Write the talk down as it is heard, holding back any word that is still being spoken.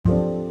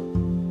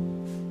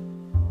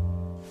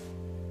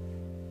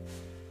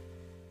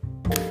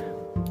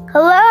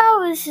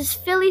Hello, this is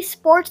Philly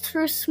Sports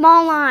Through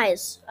Small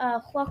Eyes.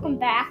 Welcome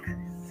back.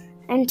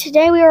 And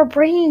today we are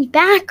bringing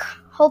back,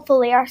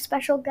 hopefully, our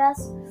special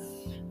guest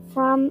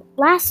from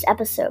last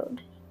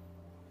episode.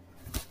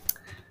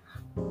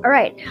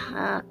 Alright,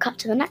 cut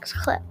to the next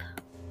clip.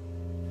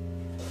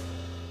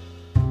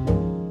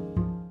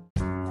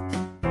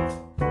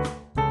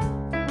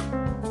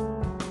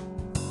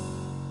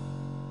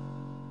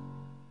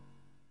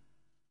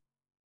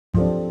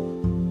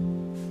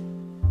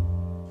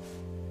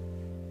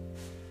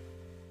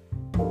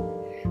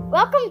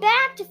 Welcome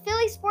back to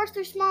Philly Sports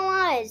Through Small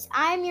Eyes.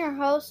 I'm your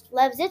host,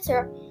 Lev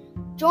Zitzer,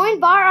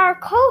 joined by our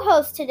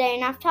co-host today,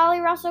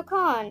 Naftali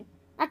Russell-Cohen.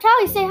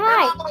 Naftali, say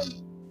hi. Hello.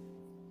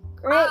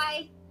 Great.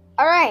 Hi.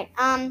 All right.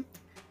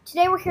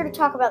 Today we're here to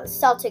talk about the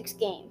Celtics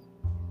game.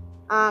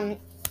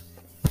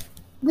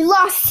 We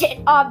lost it,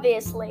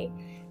 obviously.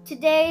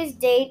 Today's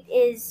date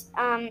is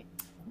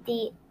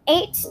the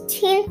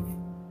 18th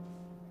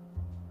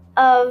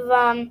of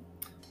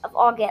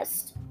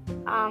August.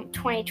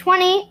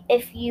 2020,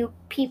 if you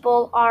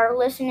people are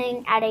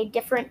listening at a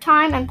different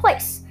time and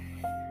place.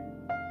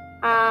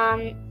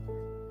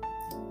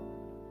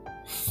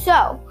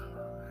 So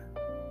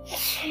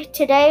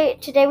today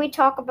we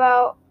talk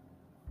about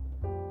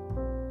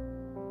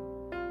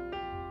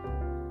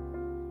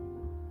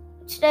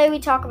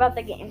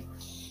the game.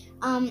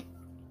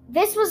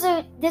 This was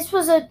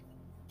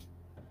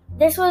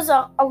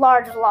a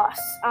large loss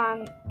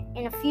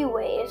in a few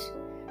ways.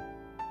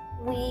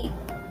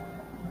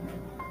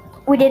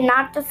 We did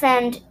not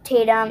defend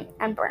Tatum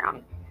and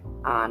Brown.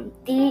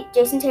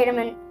 Jason Tatum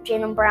and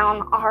Jaylen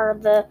Brown are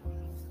the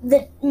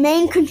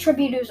main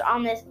contributors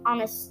on this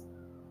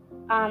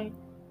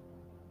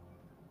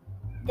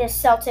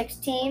Celtics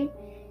team.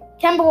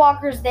 Kemba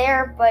Walker's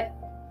there, but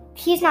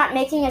he's not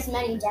making as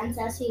many dents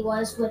as he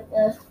was with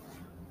the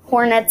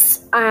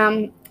Hornets.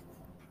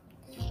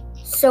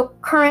 So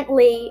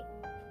currently,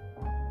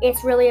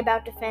 it's really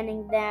about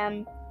defending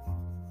them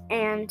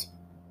and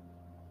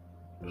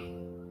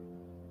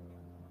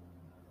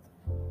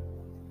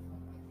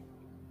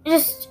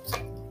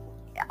just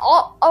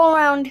all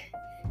around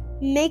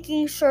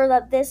making sure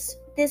that this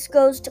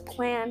goes to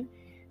plan.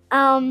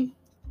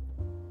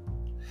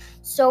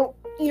 So,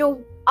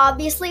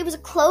 obviously it was a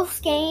close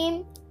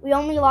game. We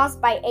only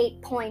lost by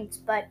 8 points,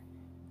 but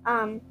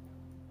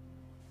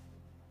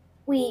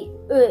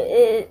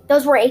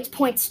those were 8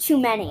 points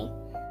too many.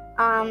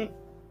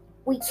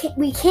 We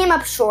came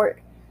up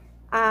short.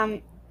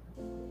 But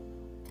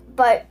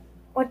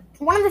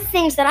one of the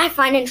things that I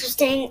find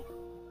interesting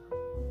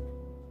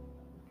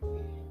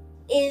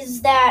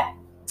is that,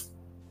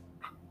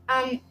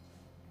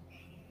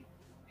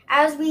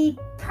 as we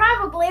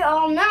probably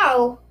all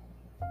know,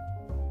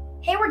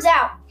 Hayward's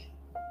out.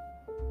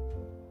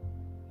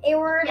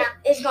 Hayward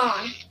is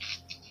gone.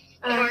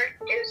 Hayward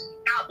is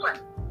out.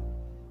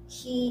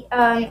 He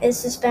is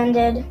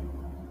suspended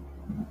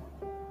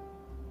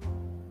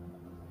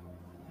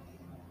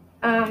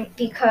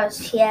because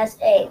he has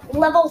a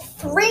level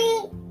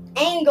 3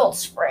 ankle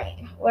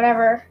sprain,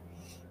 whatever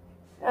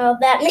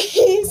that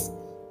means.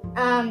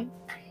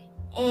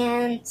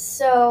 And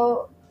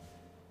so,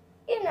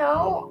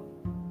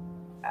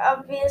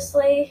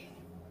 obviously,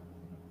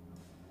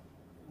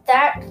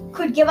 that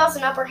could give us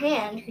an upper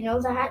hand. You know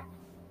that?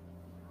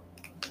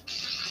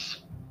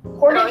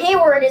 Gordon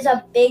Hayward is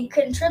a big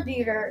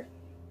contributor.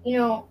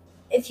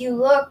 If you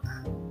look,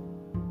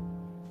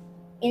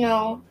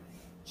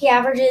 he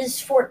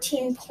averages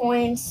 14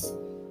 points.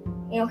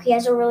 He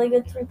has a really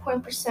good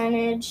 3-point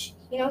percentage.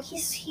 He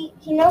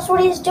knows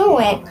what he's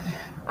doing.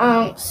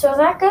 So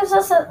that gives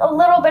us a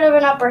little bit of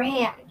an upper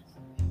hand.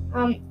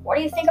 What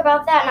do you think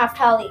about that,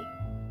 Naftali?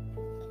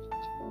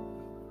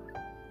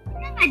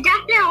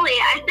 Definitely.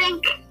 I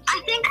think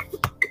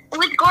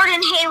with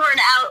Gordon Hayward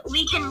out,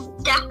 we can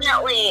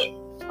definitely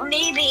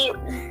maybe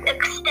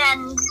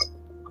extend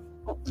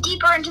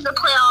deeper into the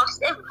playoffs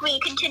if we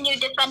continue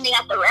defending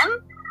at the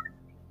rim.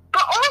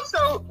 But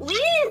also,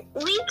 we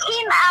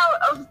came out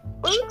of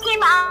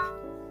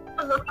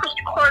the first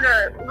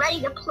quarter ready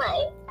to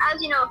play.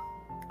 As you know,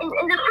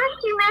 in the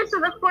first few minutes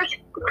of the first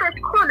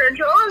quarter,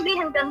 Joel Embiid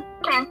has been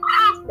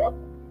fantastic.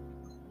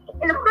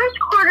 In the first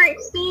quarter,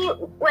 he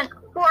went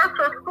 4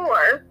 for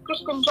 4,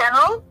 just in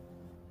general,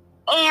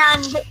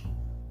 and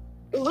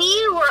we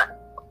were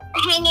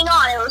hanging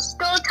on. It was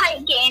still a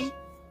tight game,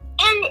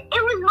 and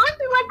it was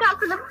mostly like that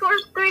for the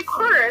first 3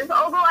 quarters,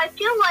 although I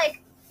feel like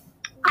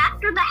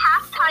after the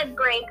halftime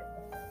break,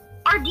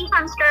 our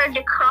defense started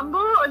to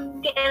crumble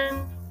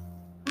against,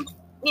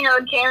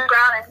 Jaylen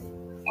Brown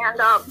and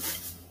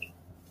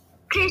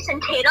Jason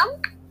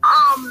Tatum.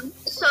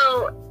 So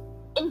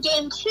in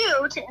game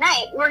 2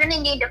 tonight, we're going to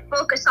need to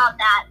focus on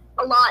that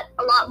a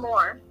lot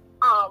more.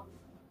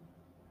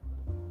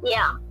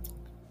 Yeah.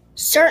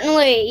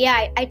 Certainly,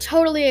 yeah, I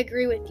totally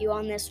agree with you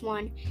on this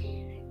one.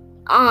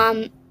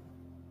 Joel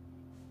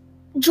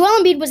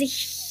Embiid was a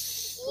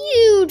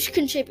huge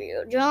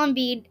contributor. Joel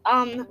Embiid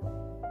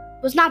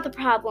was not the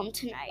problem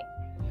tonight,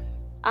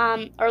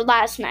 or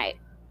last night,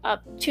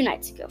 2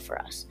 nights ago for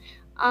us.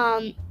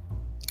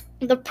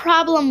 the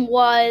problem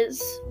was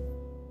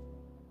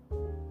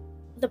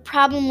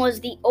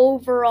the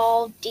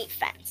overall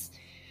defense.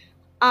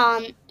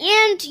 And,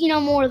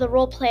 more of the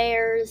role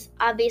players,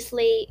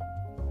 obviously,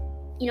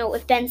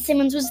 if Ben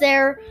Simmons was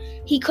there,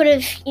 he could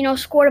have,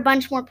 scored a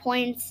bunch more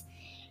points.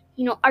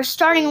 Our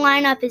starting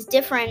lineup is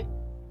different.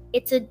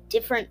 It's a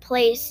different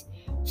place.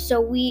 So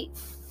we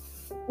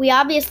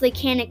obviously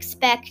can't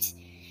expect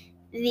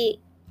the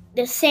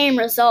same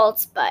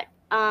results, but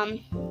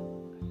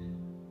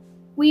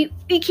we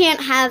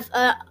can't have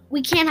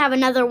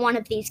another one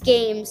of these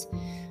games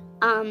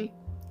where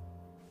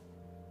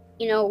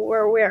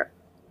we're,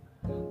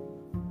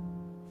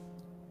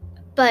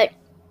 but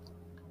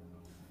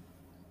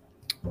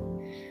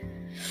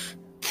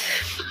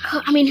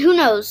who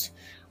knows?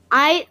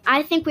 I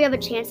think we have a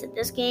chance at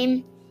this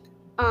game.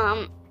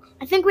 I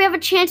think we have a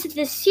chance at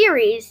this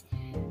series.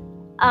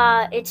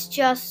 It's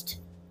just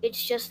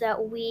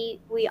that we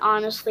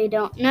honestly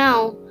don't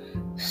know.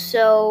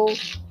 So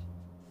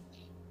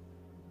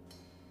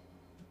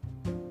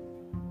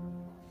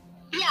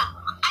yeah,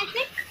 I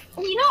think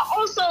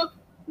also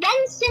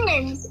Ben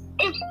Simmons.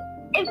 If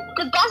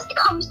the best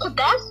comes to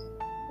best,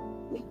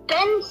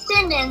 Ben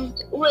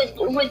Simmons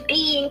would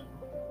be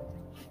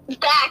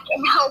back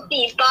and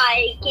healthy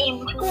by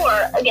Game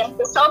 4 against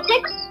the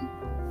Celtics.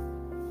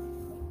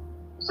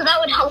 So that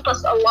would help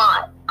us a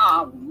lot.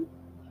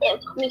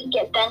 If we could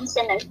get Ben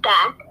Simmons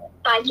back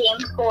by Game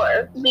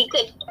 4, we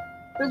could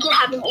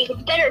have an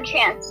even better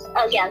chance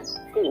against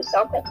the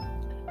Celtics.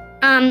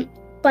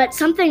 But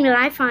something that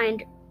I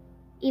find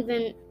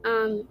even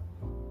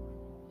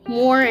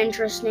more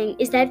interesting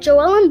is that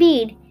Joel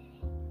Embiid,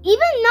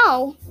 even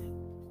though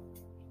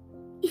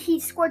he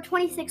scored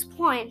 26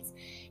 points,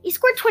 he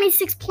scored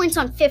 26 points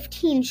on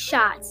 15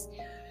 shots.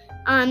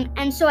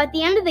 And so at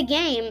the end of the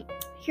game,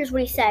 here's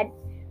what he said.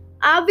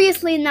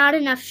 Obviously not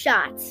enough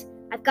shots.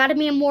 I've got to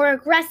be more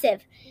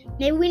aggressive.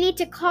 Maybe we need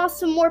to call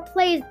some more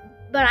plays,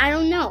 but I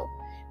don't know.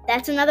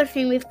 That's another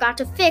thing we've got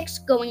to fix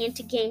going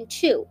into Game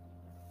 2.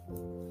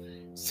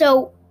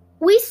 So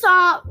we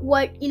saw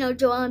what,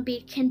 Joel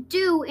Embiid can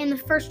do in the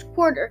first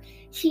quarter.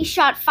 He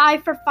shot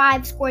 5 for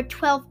 5, scored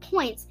 12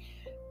 points.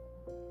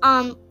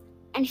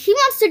 And he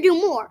wants to do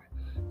more.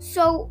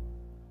 So,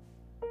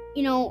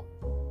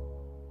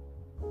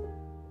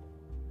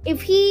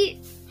 if he's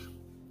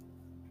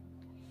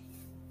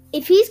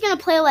going to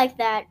play like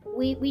that,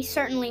 we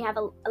certainly have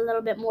a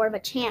little bit more of a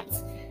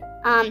chance.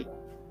 And,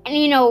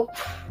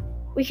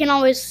 we can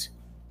always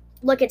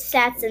look at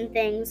stats and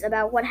things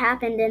about what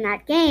happened in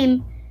that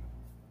game.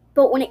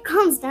 But when it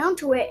comes down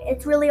to it,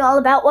 it's really all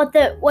about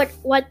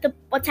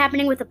what's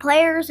happening with the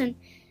players. And,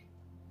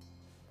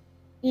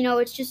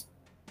 it's just,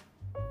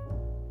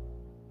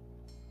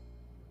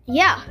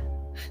 yeah.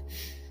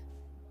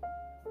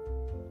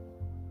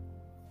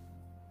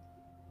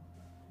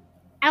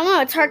 I don't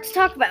know, it's hard to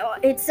talk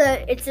about. It's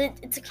a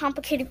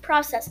complicated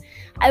process.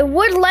 I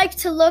would like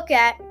to look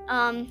at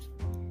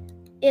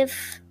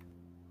if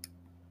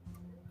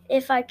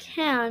I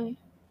can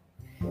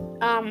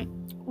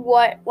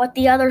what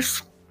the other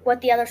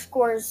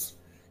scores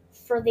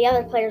for the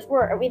other players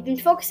were. We've been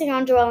focusing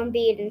on Joel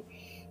Embiid,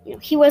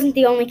 and he wasn't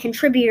the only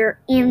contributor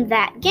in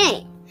that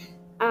game.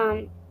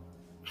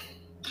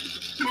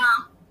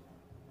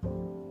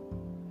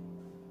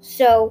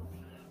 So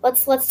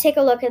let's take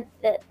a look at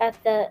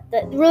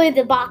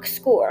the box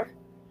score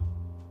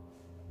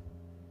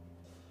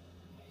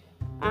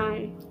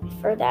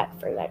for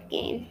that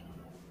game.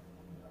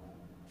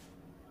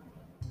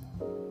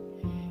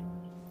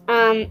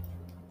 Al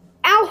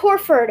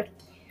Horford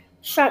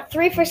shot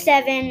 3 for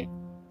 7.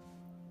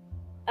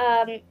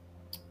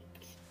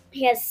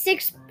 He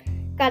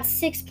got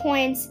 6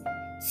 points,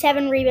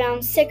 7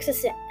 rebounds, 6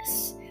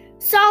 assists.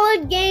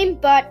 Solid game,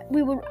 but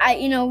we would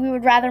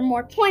rather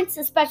more points,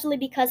 especially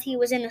because he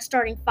was in the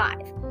starting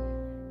 5.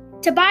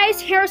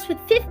 Tobias Harris with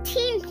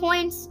 15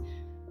 points,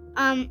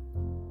 8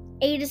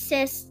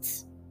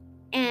 assists,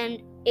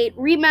 and 8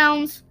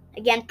 rebounds.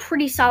 Again,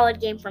 pretty solid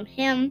game from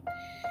him.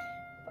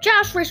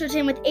 Josh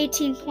Richardson with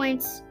 18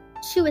 points,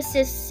 2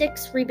 assists,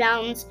 6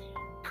 rebounds.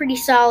 Pretty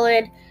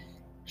solid.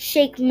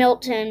 Shake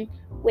Milton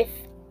with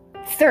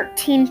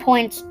 13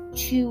 points,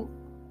 3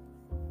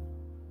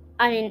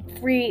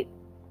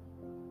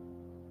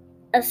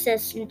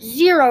 assists and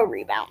 0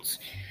 rebounds.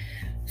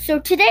 So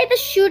today the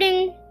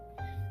shooting,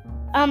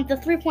 the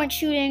 3-point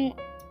shooting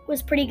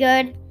was pretty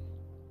good,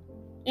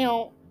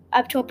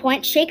 up to a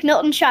point. Shake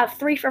Milton shot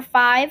 3 for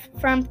 5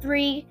 from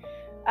 3.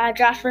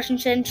 Josh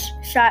Richardson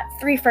shot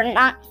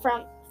 9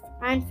 from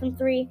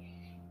 3.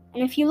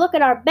 And if you look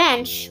at our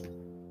bench,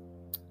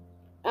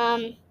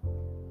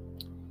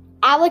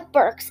 Alec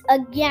Burks,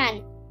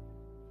 again,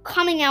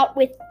 coming out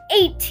with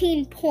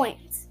 18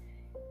 points.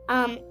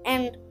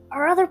 And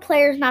our other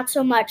players, not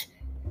so much.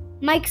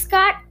 Mike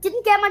Scott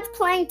didn't get much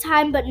playing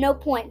time, but no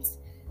points.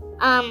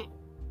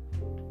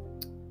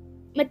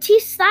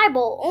 Matisse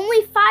Thybulle,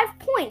 only 5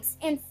 points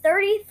in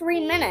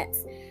 33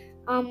 minutes.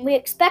 We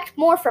expect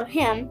more from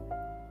him.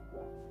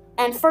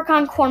 And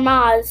Furkan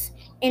Korkmaz,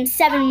 in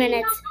 7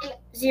 minutes,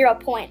 0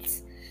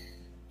 points.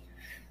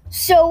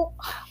 So,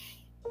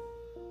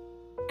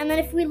 and then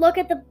if we look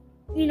at the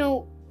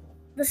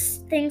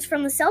things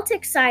from the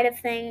Celtics side of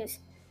things,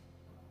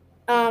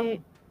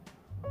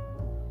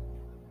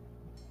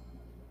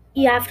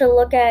 you have to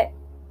look at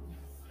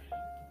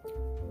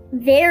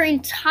their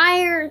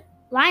entire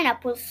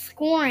lineup was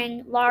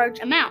scoring large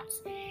amounts.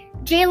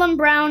 Jaylen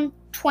Brown,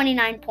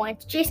 29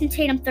 points. Jason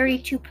Tatum,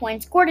 32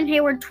 points. Gordon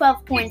Hayward,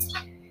 12 points.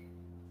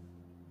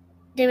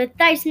 David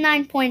Theis,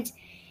 9 points.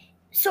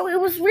 So it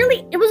was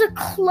a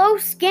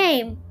close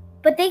game,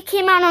 but they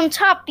came out on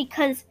top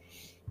because,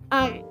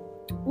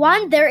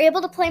 one, they're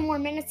able to play more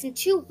minutes, and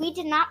two, we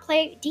did not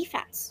play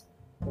defense.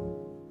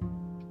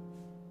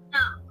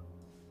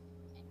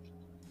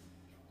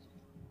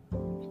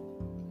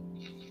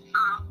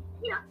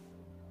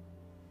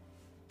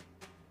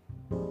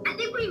 I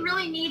think we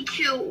really need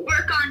to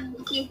work on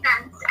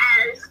defense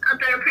as a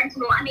better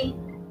principle. I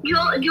mean,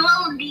 Joel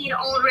Embiid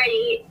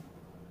already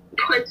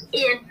puts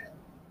in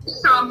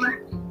some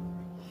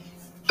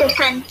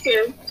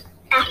defensive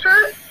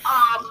effort.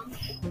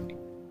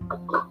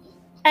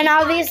 And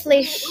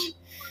obviously,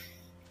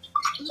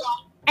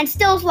 and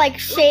still like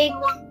Shake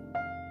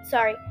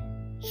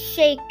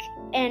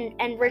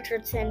and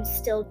Richardson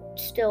still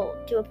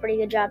do a pretty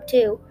good job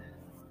too.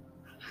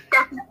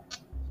 Definitely.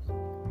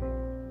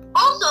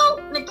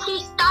 Also,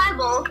 Matisse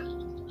Thybulle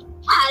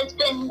has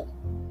been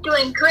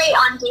doing great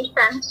on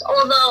defense,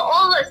 although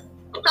all of us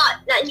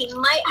thought that he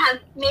might have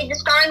made the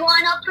starting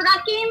lineup for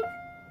that game.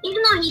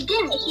 Even though he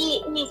didn't,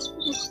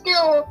 he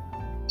still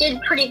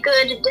did pretty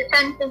good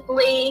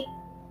defensively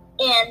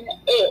in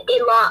a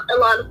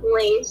lot of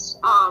ways.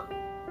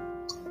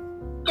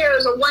 There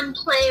was one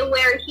play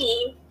where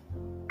he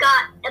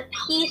got a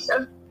piece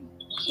of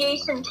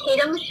Jason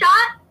Tatum's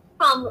shot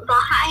from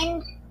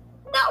behind.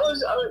 That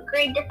was a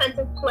great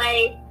defensive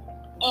play,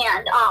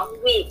 and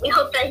we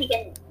hope that he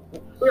can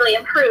really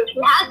improve.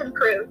 He has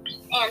improved,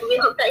 and we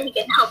hope that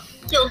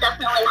he'll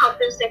definitely help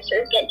the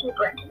Sixers get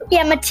deeper into the playoffs.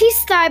 Yeah,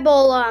 Matisse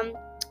Thybulle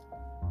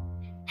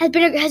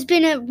has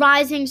been a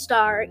rising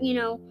star. You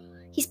know,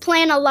 he's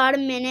playing a lot of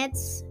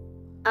minutes,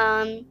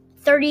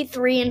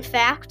 33 in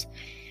fact,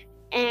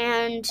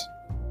 and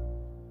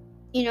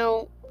you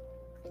know,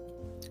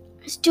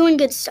 he's doing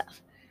good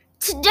stuff.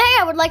 Today,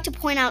 I would like to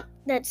point out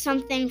that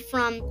something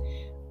from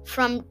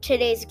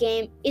today's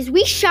game is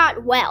we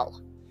shot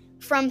well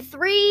from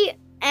 3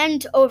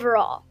 and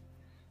overall.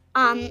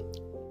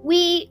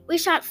 We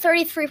shot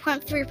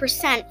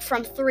 33.3%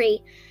 from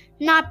 3.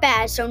 Not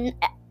bad. So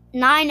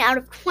 9 out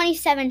of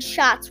 27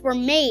 shots were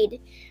made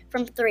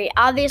from 3.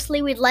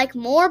 Obviously, we'd like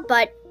more,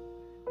 but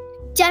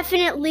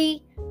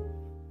definitely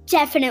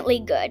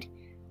good.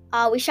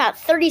 We shot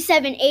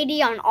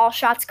 37.80 on all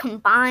shots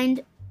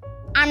combined.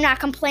 I'm not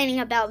complaining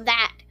about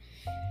that.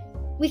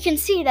 We can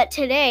see that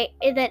today,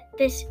 in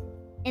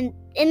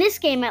this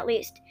game at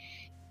least,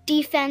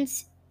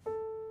 defense,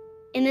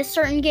 in this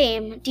certain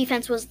game,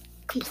 defense was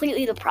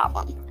completely the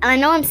problem. And I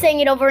know I'm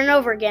saying it over and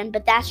over again,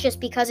 but that's just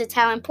because it's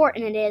how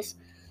important it is.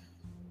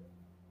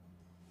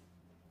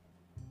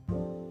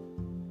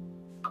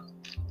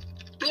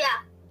 Yeah.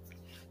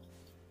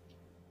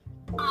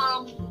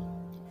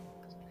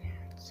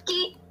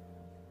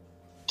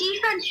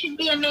 Defense should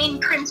be a main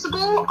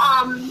principle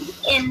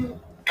in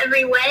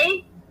every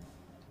way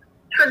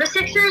for the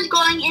Sixers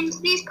going into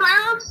these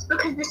playoffs,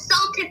 because the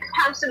Celtics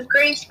have some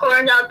great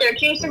scorers out there.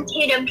 Jason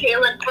Tatum,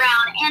 Jaylen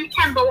Brown, and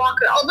Kemba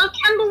Walker. Although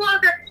Kemba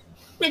Walker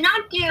did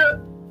not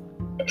do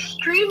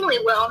extremely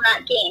well in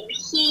that game,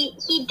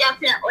 he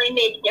definitely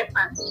made a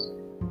difference.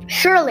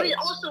 Surely. But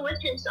also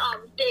with his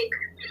big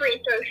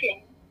free throw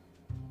shooting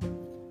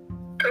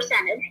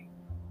percentage.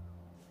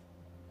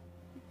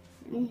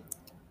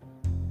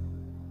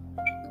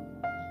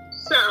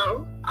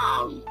 So,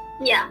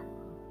 yeah.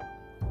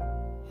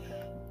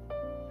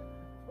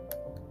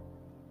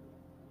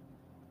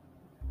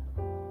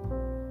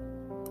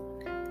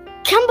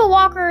 Kemba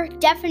Walker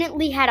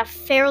definitely had a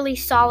fairly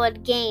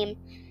solid game.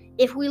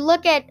 If we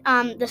look at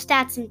the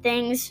stats and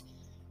things,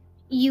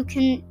 you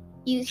can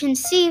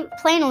see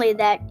plainly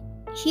that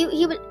he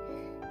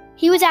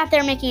was out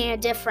there making a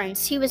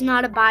difference. He was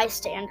not a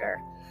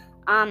bystander.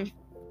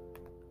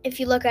 If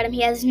you look at him,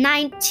 he has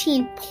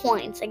 19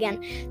 points.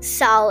 Again,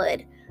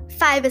 solid.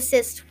 5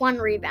 assists, 1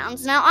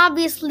 rebounds. Now,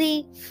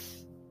 obviously,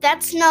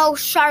 that's no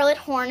Charlotte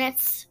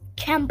Hornets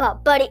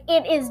Kemba, but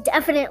it is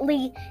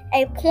definitely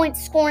a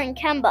point-scoring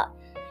Kemba.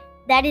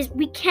 That is,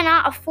 we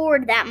cannot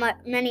afford that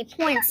many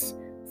points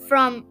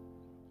from,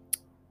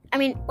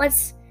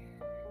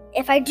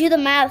 if I do the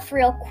math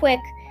real quick,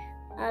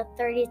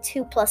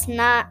 32 plus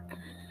 9.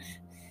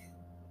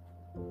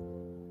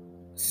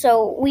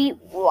 So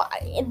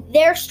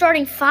their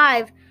starting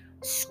 5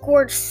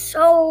 scored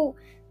so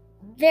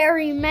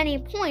very many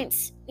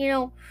points,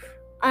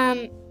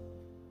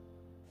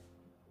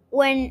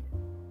 when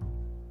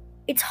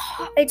it's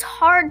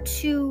hard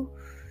to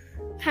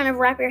kind of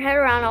wrap your head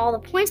around all the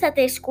points that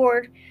they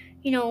scored,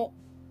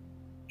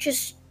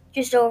 just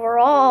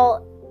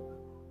overall.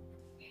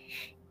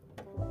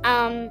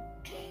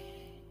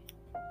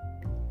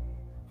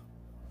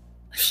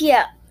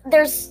 Yeah,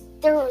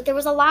 there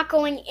was a lot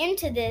going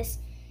into this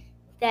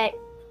that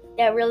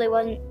really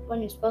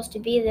wasn't supposed to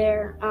be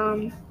there.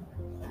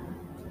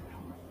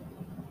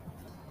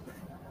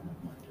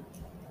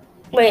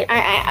 Wait,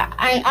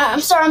 I'm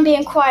sorry, I'm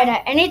being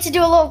quiet. I need to do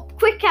a little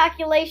quick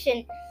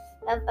calculation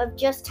of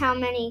just how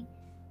many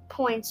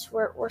points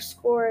were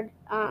scored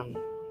on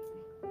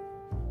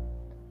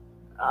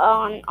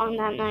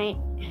that night.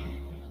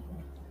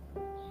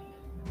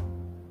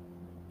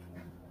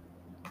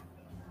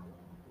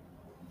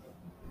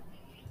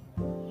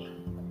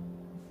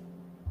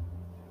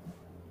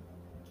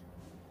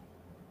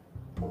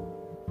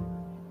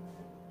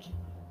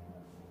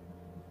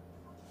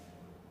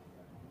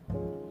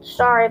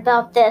 Sorry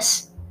about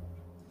this.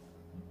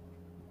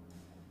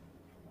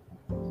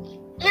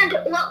 And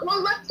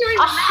well, let's do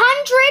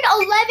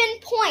 111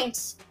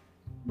 points.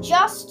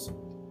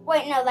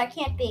 Wait, no, that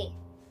can't be.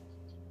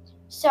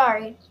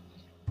 Sorry.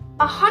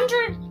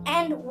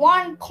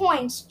 101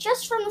 points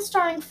just from the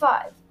starting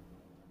five.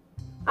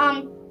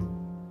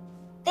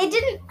 They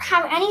didn't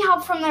have any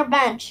help from their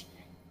bench.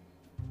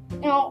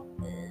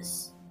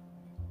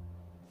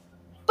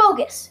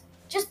 Bogus.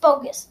 Just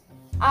bogus.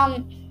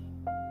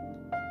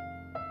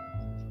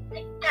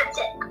 That's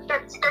it.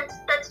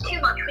 That's too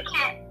much.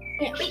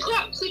 We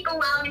can't keep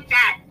allowing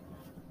that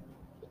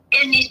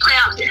in these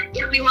playoffs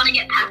if we want to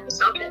get past the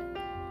Celtics.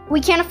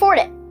 We can't afford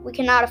it. We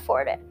cannot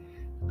afford it.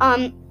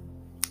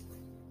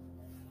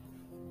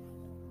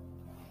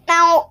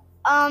 Now,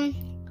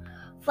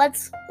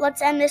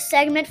 let's end this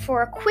segment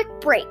for a quick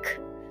break.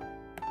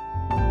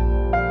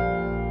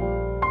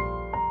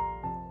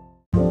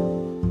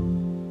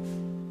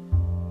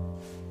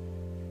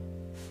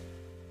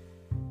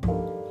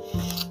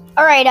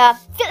 All right,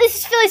 this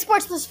is Philly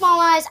Sports with Small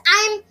Eyes.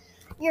 I'm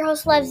your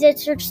host, Lev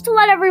Zitzer. Just to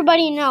let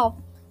everybody know,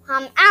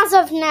 as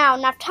of now,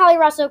 Naftali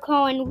Russell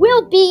Cohen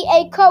will be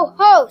a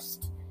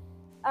co-host.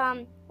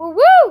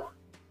 Woo!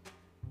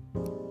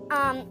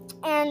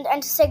 And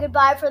to say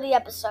goodbye for the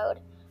episode.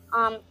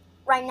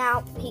 Right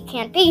now, he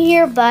can't be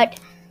here, but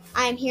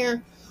I'm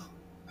here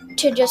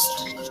to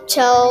just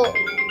tell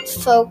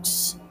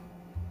folks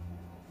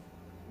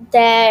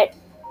that,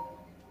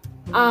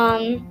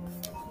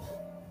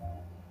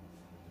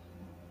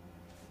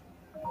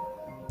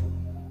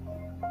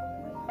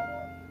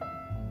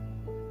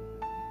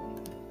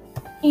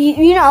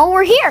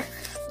 we're here.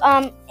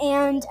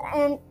 And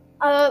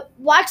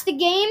watch the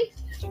game.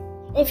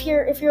 If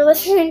you're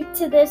listening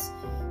to this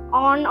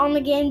on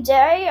the game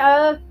day,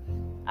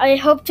 I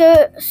hope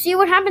to see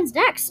what happens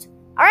next.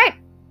 All right,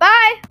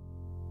 bye.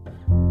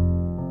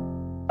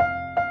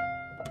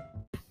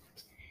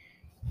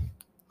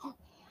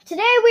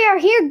 Today we are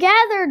here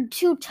gathered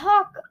to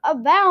talk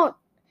about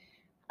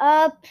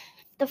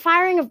the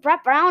firing of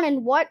Brett Brown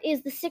and what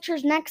is the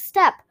Sixers' next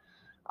step.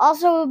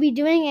 Also, we'll be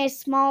doing a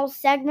small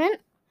segment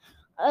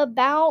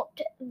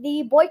about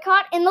the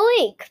boycott in the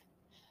league.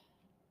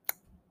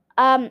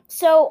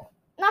 So,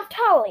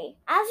 Naftali,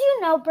 as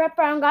you know, Brett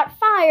Brown got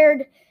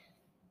fired,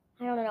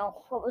 I don't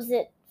know, what was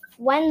it,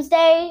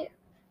 Wednesday,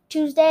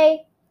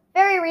 Tuesday,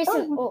 very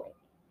recently.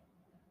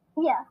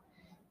 Yeah.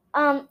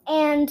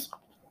 And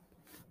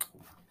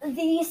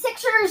the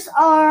Sixers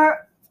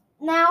are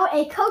now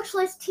a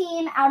coachless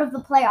team out of the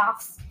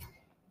playoffs.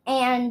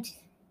 And,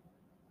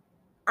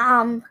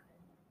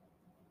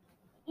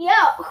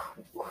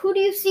 who do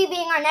you see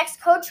being our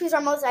next coach? Who's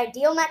our most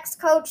ideal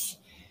next coach?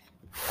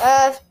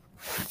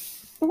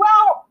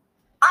 Well,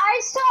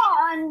 I saw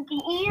on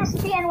the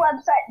ESPN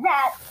website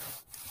that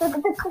the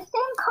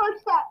same coach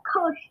that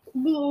coached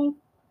the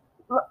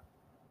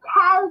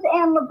Cavs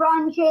and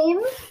LeBron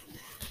James,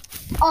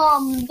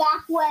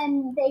 back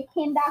when they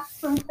came back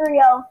from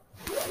 3-0,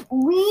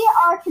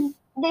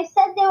 they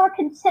said they were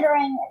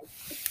considering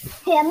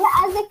him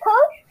as a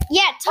coach.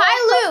 Yeah, Ty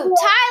Lue.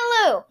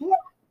 Yeah.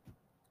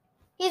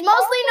 He's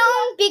mostly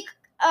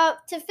known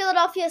to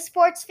Philadelphia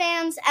sports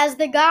fans as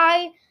the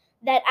guy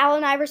that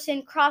Allen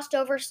Iverson crossed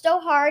over so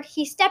hard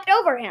he stepped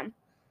over him.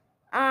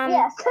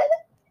 Yes,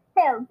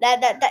 him.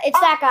 It's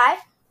that guy.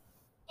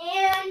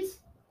 And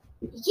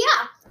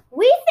yeah,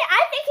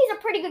 I think he's a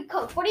pretty good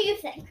coach. What do you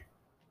think?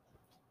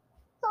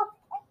 So,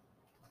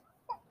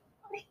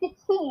 the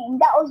team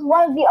that was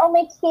one of the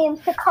only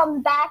teams to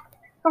come back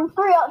from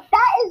 3-0.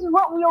 That is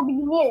what we'll be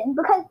needing,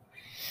 because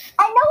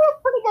I know we're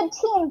a pretty good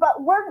team,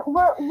 but we're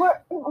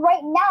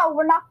right now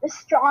we're not the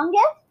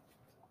strongest.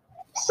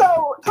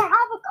 So to have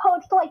a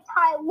coach like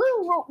Ty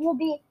Lue will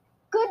be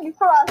good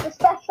for us,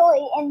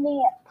 especially in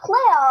the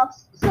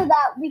playoffs, so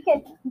that we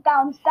could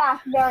bounce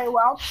back very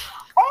well.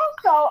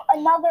 Also,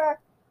 another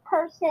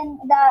person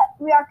that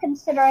we are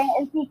considering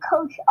is the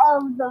coach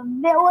of the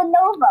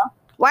Villanova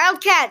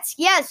Wildcats.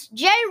 Yes,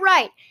 Jay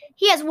Wright.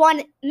 He has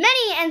won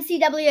many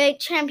NCAA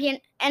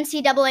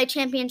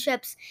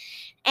championships,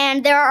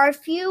 and there are a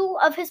few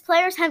of his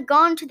players have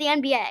gone to the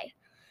NBA.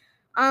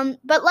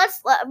 But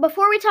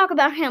before we talk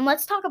about him,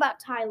 let's talk about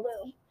Ty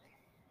Lue.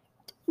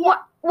 Yeah.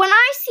 When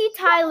I see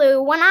Ty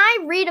Lue, when I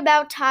read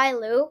about Ty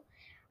Lue,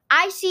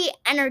 I see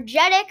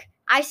energetic,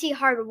 I see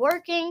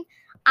hardworking,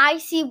 I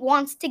see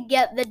wants to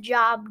get the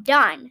job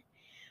done.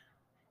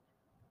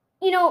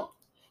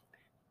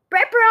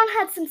 Brett Brown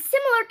had some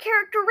similar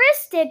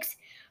characteristics,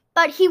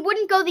 but he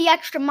wouldn't go the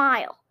extra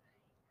mile.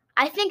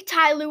 I think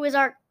Ty Lue is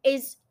our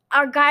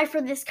guy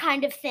for this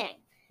kind of thing.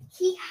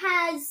 He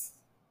has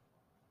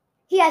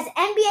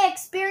NBA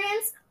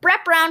experience.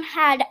 Brett Brown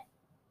had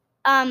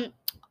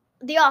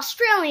the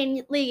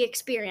Australian League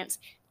experience.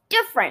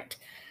 Different.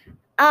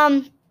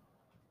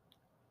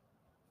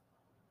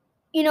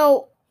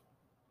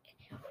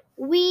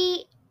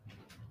 We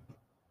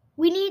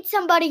need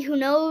somebody who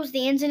knows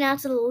the ins and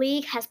outs of the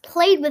league, has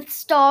played with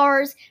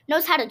stars,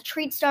 knows how to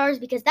treat stars,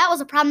 because that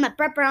was a problem that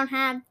Brett Brown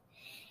had.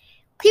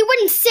 He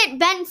wouldn't sit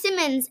Ben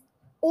Simmons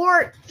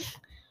or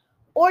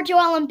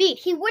Joel Embiid.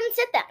 He wouldn't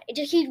sit them.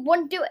 He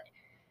wouldn't do it.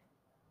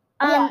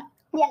 I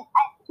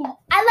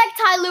like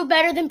Ty Lue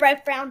better than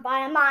Brett Brown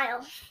by a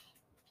mile.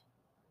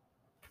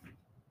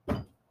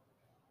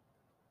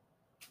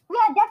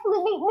 Yeah,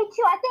 definitely. Me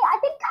too. I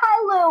think Ty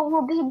Lue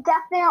will be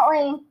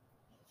definitely,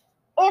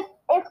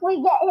 if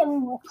we get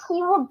him,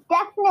 he will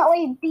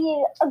definitely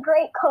be a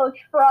great coach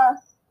for us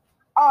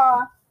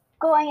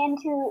going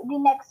into the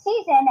next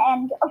season.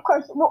 And of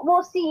course,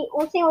 we'll see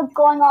what's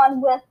going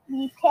on with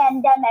the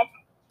pandemic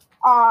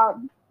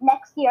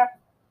next year.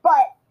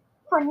 But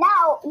for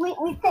now,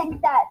 we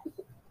think that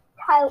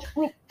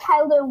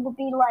Ty Lue will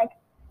be like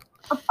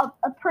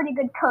a pretty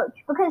good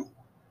coach, because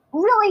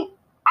really,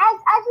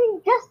 as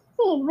we just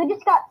seen, we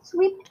just got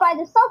swept by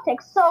the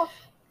Celtics. So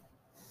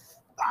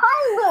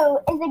Ty Lue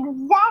is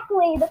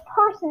exactly the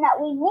person that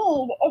we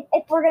need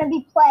if we're going to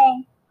be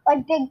playing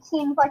like big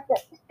teams, like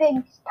the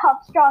big,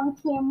 tough, strong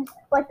teams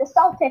like the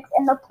Celtics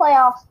in the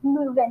playoffs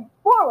moving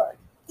forward.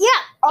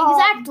 Yeah,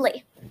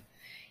 exactly.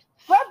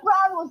 Brett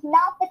Brown was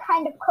not the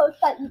kind of coach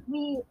that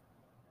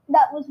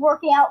was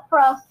working out for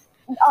us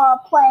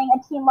playing a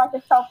team like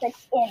the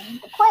Celtics in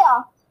the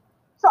playoffs.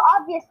 So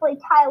obviously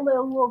Ty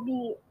Lue will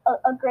be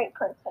a great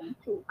person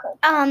to coach.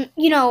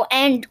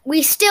 And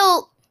we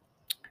still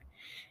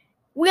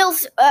will.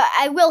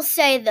 I will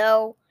say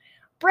though,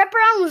 Brett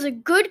Brown was a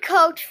good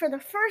coach for the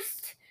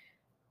first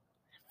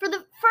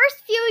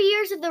few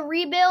years of the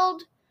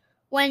rebuild,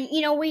 when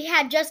we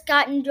had just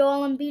gotten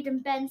Joel Embiid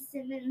and Ben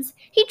Simmons.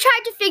 He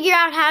tried to figure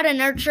out how to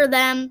nurture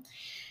them.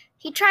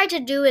 He tried to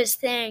do his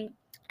thing,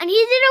 and he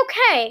did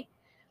okay.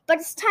 But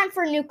it's time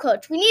for a new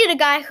coach. We need a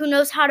guy who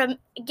knows how to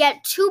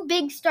get two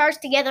big stars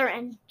together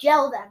and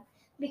gel them,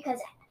 because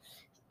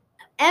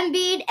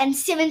Embiid and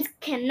Simmons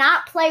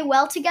cannot play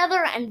well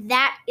together, and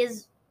that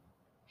is,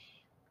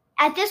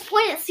 at this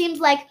point, it seems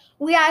like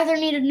we either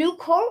need a new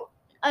coach,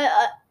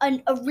 a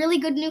really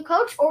good new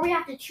coach, or we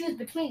have to choose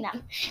between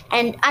them.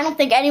 And I don't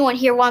think anyone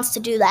here wants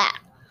to do that.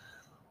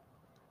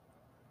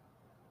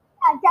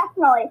 Yeah,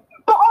 definitely.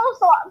 But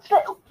also, as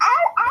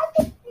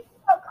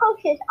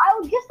coaches, I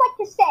would just like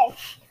to say,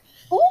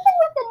 even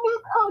with the new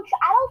coach,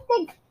 I don't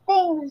think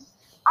things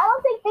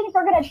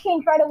are going to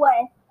change right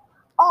away.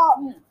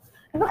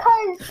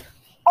 Because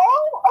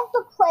all of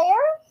the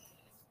players,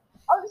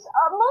 a lot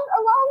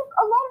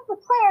of the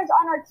players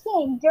on our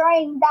team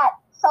during that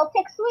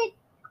Celtics week,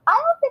 I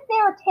don't think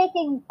they were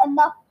taking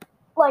enough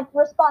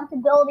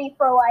responsibility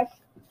for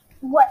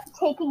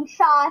taking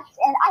shots,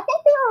 and I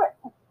think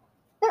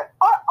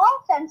our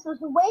offense was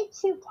way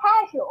too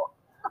casual.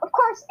 Of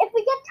course, if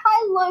we get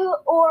Ty Lue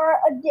or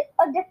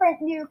a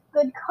different new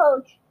good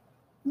coach,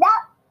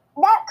 that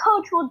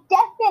coach will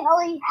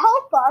definitely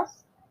help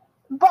us,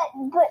 but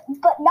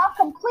not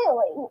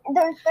completely.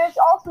 There's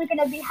also going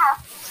to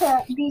have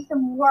to be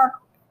some work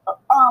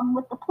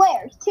with the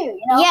players too.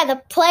 Yeah,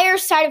 the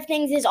players side of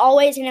things is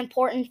always an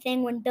important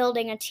thing when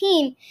building a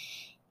team,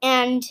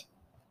 and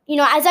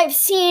as I've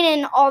seen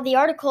in all the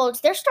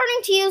articles, they're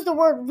starting to use the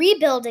word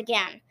rebuild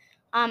again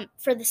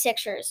for the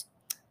Sixers.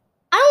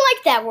 I don't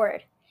like that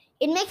word.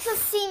 It makes us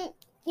seem,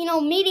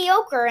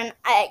 mediocre, and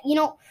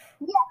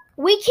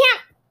we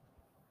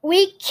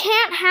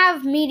can't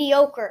have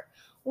mediocre.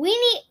 We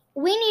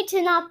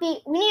need not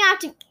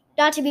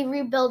to be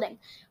rebuilding.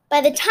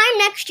 By the time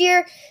next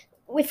year,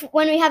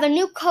 when we have a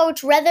new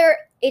coach, whether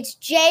it's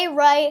Jay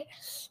Wright,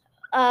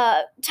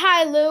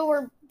 Ty Lue,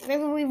 or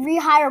maybe we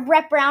rehire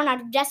Brett Brown out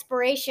of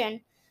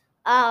desperation,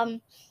 we're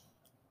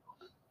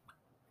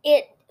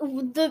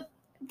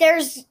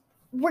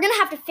gonna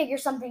have to figure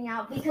something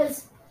out,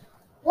 because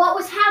what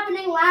was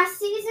happening last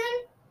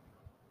season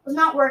was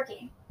not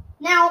working.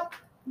 Now,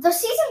 the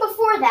season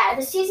before that,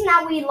 the season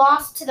that we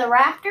lost to the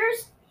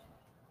Raptors,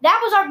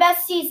 that was our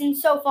best season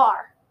so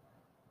far.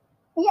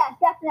 Yeah,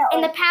 definitely.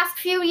 In the past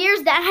few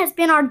years, that has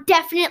been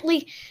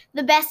definitely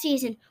the best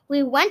season.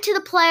 We went to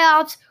the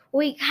playoffs.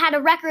 We had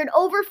a record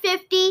over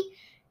 50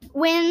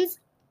 wins,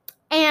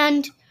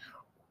 and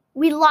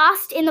we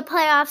lost in the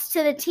playoffs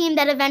to the team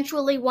that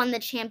eventually won the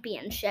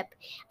championship.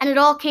 And it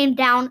all came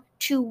down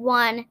to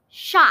one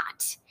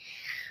shot.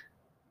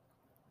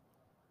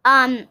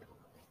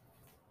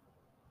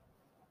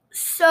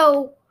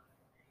 So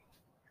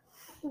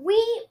we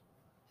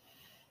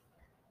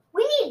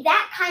need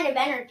that kind of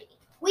energy.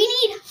 We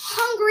need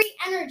hungry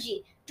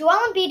energy Joel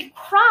Embiid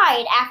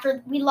cried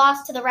after we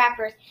lost to the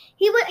Raptors.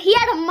 He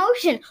had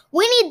emotion.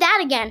 We need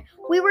that again.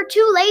 We were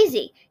too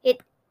lazy.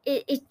 It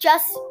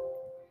just.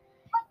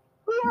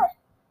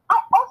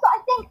 I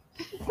think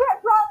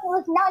Brett Brown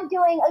was not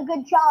doing a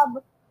good job.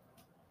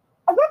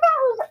 Brett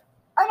Brown was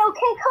an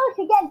okay coach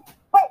again,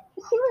 but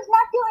he was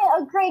not doing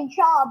a great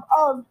job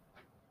of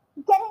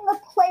getting the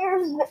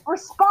players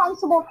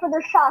responsible for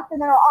their shots and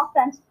their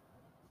offense.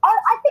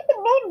 I think the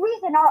main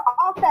reason our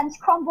offense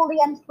crumbled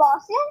against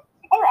Boston,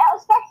 and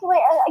especially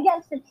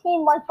against a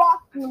team like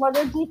Boston where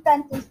their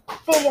defense is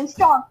big and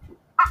strong,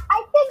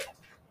 I think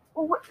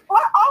our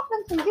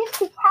offense was just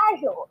too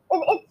casual.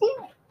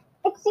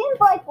 It seemed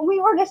like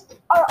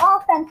our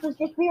offense was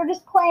we were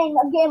just playing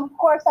a game, of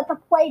course, at the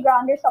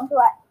playground or something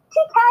like that.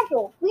 Too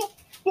casual. Even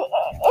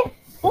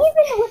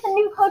with a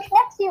new coach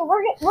next year,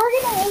 we're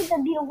gonna need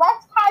to be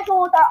less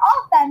casual with our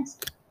offense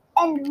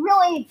and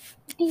really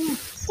be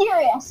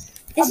serious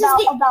about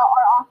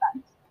our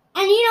offense.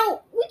 And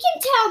we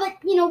can tell that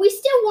we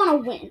still want to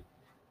win.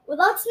 Well,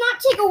 let's not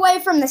take away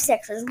from the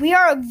Sixers. We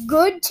are a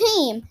good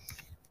team,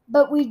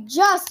 but we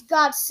just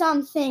got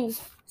some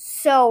things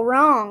so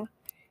wrong.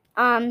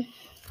 Like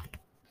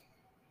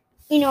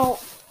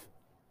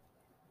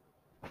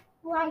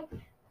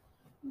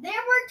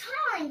there were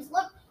times,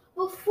 look,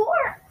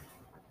 before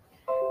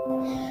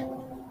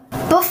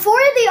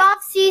the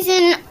off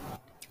season,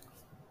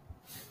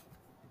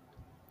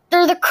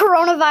 the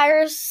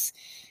coronavirus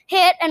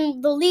hit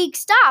and the league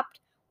stopped,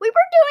 we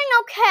were doing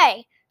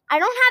okay. I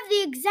don't have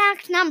the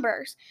exact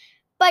numbers,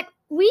 but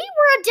we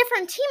were a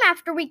different team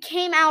after we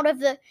came out of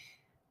the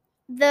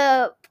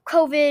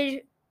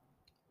COVID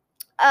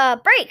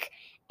break.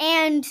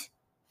 And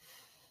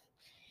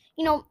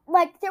there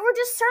were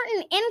just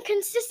certain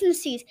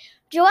inconsistencies.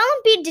 Joel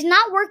Embiid did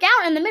not work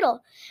out in the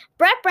middle.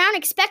 Brett Brown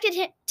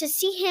expected to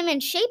see him in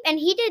shape, and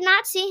he did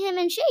not see him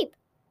in shape.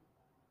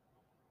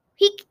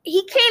 He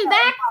came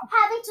back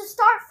having to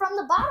start from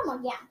the bottom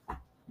again.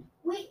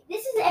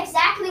 This is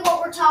exactly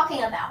what we're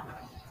talking about.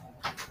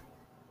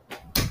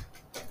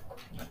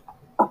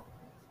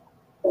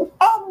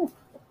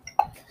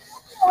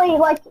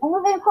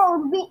 Moving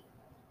forward, we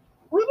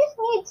just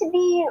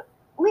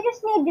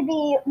need to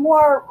be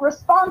more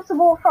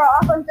responsible for our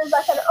offense, as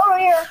I said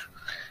earlier.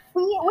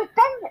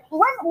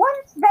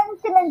 Once Ben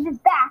Simmons is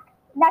back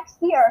next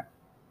year,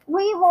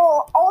 we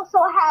will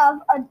also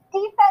have a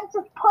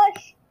defensive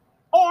push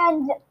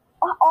and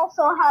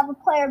also have a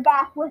player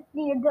back with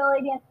the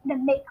ability to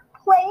make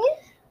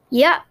plays.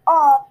 Yeah.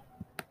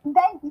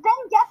 Ben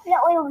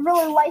definitely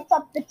really lights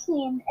up the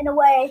team in a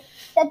way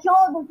that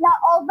Joel does not.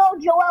 Although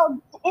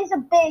Joel is a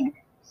big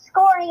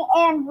scoring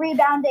and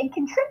rebounding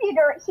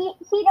contributor, he's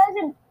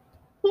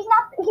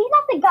not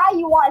the guy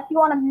you want if you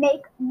want to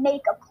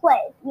make a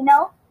play.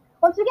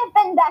 Once we get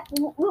Ben back, I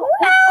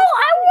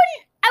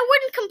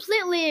wouldn't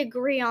completely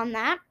agree on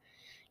that.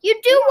 You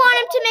do want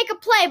him to make a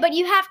play, but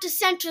you have to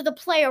center the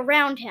play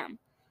around him.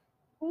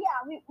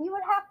 Yeah, you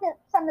would have to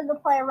center the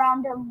play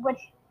around him, which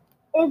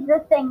is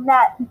the thing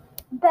that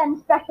Ben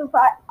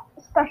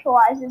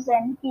specializes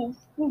in. He's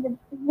a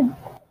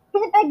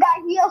big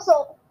guy. He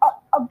also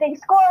a big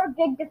scorer,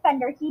 big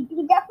defender. He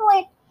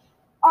definitely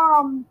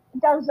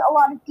does a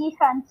lot of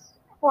defense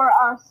for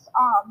us.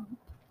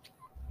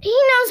 He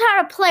knows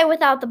how to play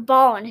without the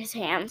ball in his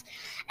hands.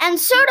 And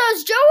so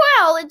does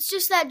Joel. It's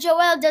just that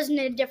Joel does it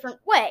in a different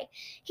way.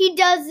 He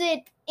does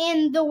it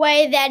in the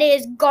way that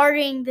is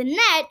guarding the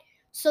net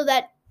so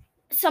that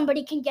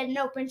somebody can get an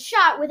open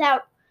shot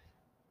without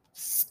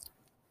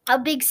a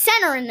big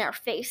center in their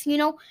face.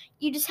 You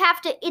just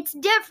have to, it's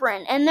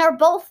different. And they're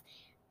both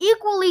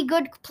equally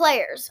good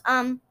players.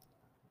 But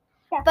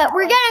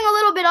we're getting a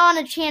little bit on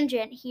a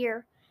tangent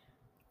here.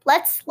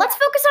 Let's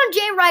focus on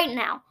Jay Wright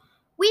now.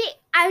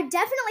 I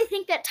definitely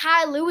think that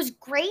Ty Lue is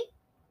great,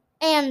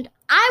 and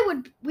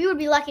we would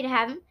be lucky to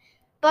have him.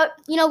 But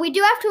we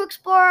do have to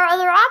explore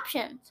other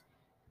options.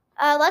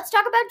 Let's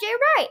talk about Jay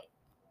Wright.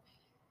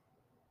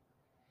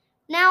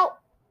 Now,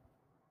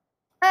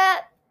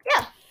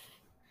 yeah.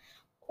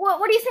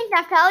 What do you think,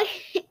 Naftali?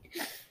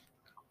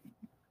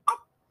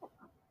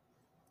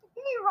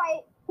 Jay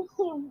Wright,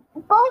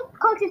 both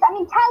coaches. I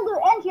mean, Ty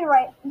Lue and Jay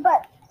Wright.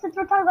 But since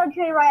we're talking about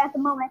Jay Wright at the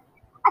moment,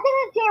 I think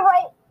that Jay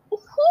Wright,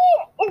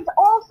 he is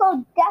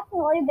also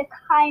definitely the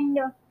kind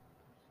of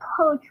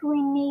coach we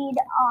need.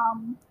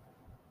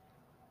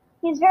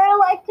 He's a little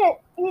like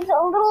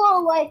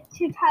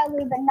to Ty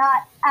Lue, but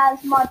not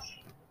as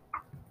much.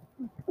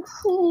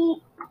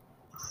 He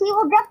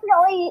will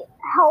definitely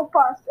help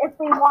us if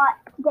we want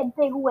to get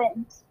big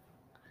wins.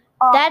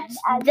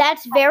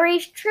 That's very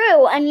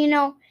true. And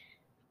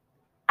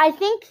I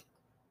think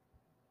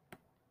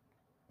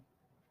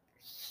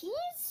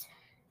he's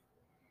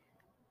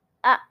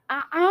I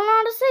don't know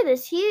how to say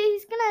this.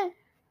 He's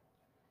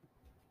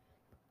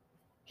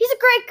a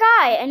great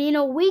guy, and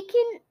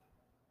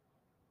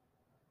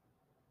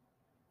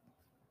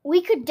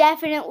we could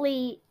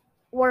definitely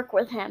work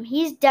with him.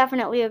 He's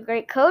definitely a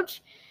great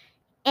coach,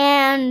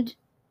 and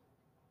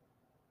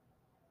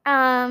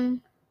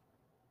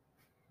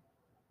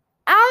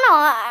I don't know.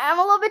 I'm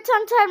a little bit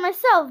tongue-tied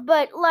myself,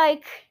 but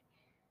like,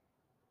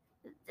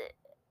 he's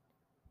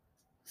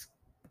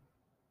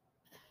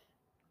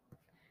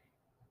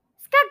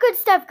got good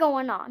stuff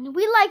going on.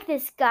 We like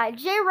this guy.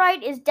 Jay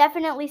Wright is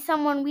definitely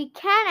someone we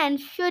can and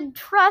should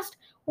trust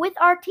with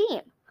our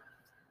team.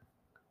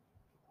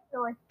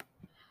 Really.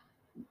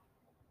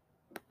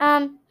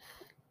 And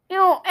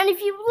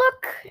if you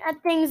look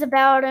at things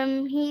about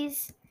him,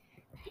 he's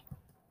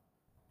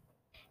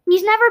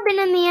never been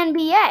in the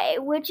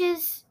NBA, which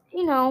is,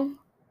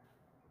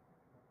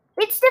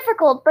 it's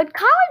difficult, but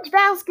college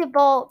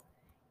basketball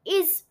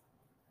is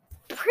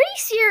pretty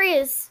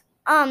serious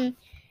in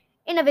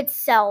of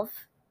itself.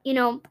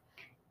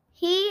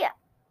 He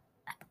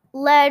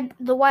led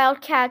the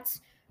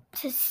Wildcats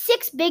to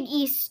 6 Big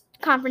East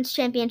Conference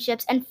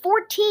championships and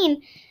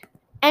 14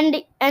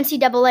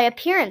 NCAA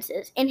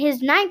appearances in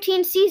his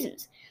 19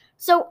 seasons.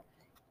 So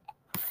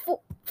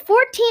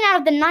 14 out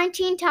of the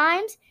 19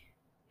 times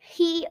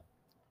he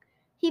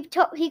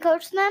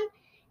coached them,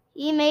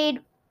 he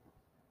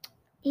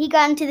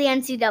got into the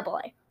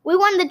NCAA. We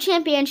won the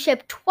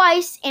championship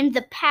twice in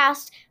the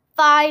past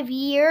 5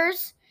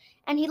 years,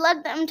 and he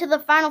led them to the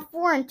Final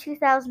Four in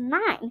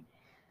 2009.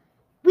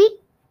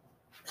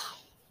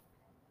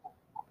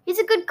 He's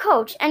a good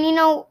coach, and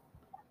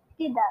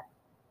Did that.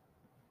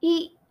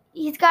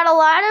 he's got a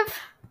lot of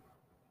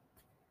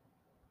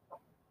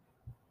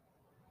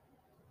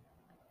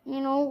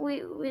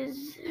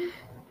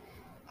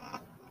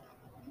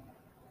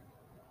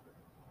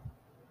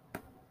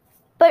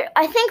but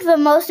I think the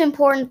most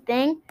important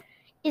thing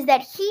is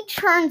that he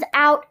churns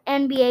out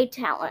NBA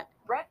talent.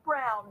 Brett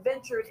Brown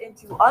ventured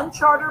into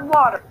uncharted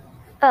water.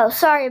 Oh,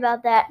 sorry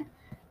about that.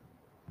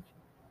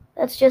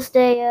 That's just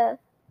a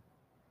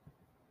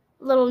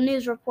little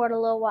news report a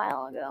little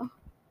while ago.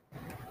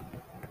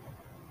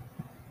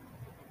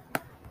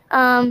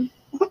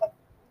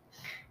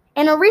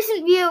 In a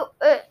recent view,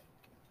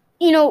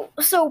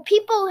 so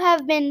people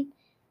have been,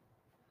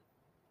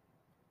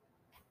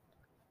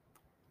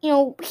 there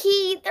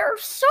are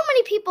so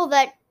many people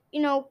that,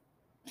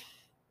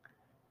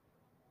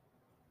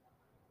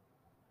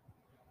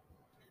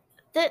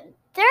 that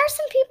there are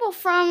some people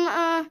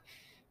from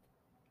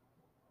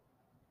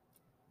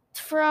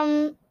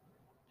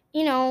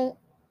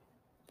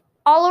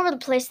all over the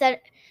place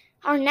that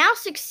are now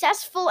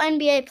successful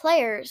NBA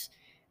players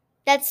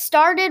that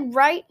started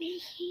right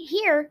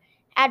here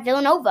at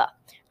Villanova.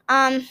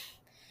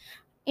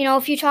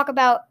 If you talk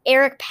about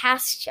Eric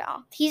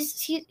Pascal,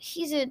 he's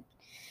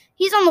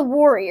on the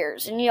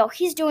Warriors, and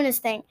he's doing his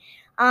thing.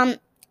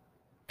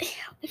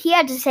 He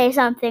had to say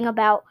something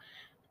about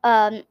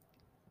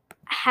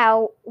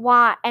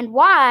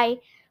why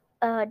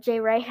Jay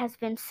Wright has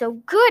been so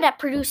good at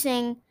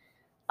producing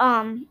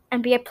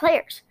NBA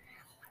players.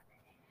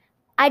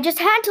 I just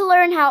had to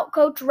learn how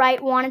Coach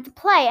Wright wanted to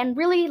play and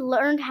really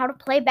learned how to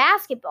play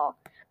basketball.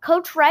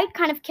 Coach Wright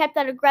kind of kept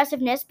that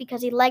aggressiveness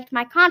because he liked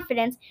my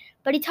confidence,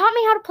 but he taught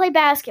me how to play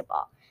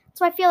basketball.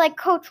 So I feel like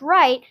Coach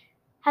Wright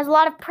has a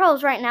lot of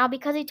pros right now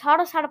because he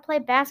taught us how to play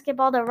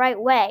basketball the right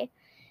way.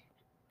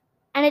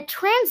 And it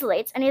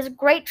translates, and he has a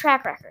great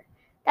track record.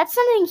 That's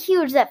something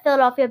huge that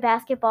Philadelphia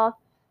basketball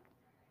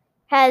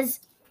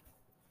has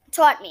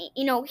taught me.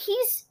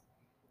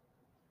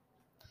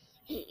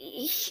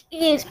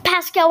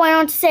 Pascal went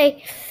on to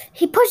say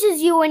he pushes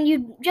you and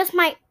you just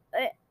might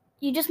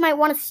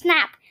want to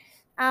snap.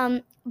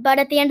 But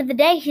at the end of the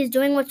day, he's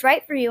doing what's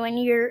right for you,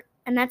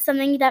 and that's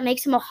something that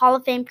makes him a Hall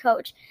of Fame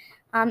coach.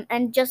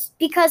 And just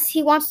because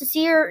he wants to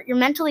see you're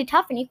mentally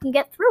tough and you can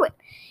get through it.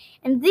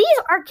 And these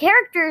are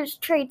character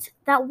traits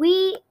that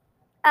we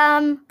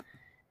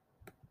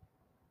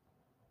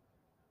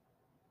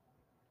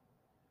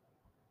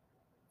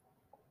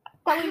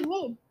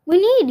need. We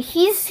need.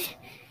 He's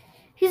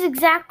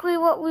exactly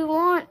what we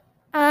want.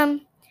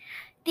 The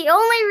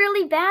only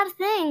really bad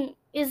thing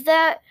is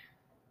that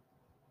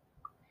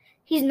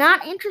he's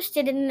not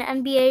interested in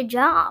an NBA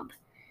job.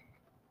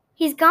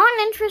 He's gotten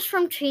interest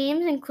from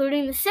teams,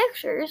 including the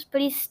Sixers,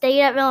 but he's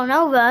stayed at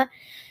Villanova,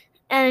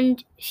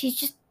 and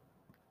his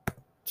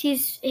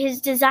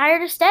desire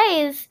to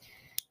stay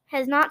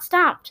has not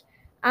stopped.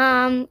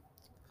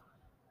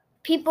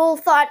 People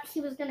thought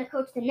he was going to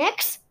coach the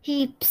Knicks.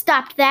 He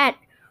stopped that.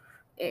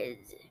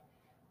 It's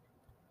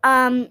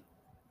not,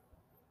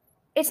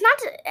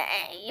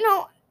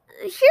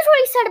 here's what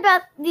he said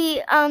about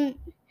the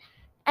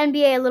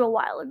NBA a little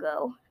while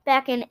ago,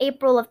 back in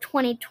April of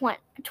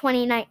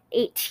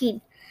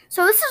 2018.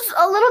 So this is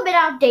a little bit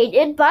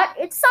outdated, but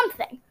it's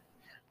something.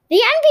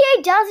 The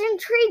NBA does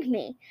intrigue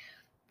me.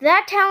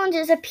 That talent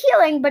is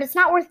appealing, but it's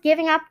not worth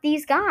giving up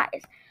these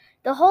guys.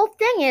 The whole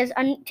thing is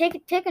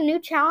take a new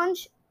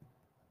challenge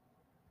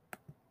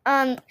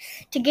to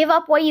give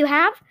up what you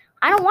have.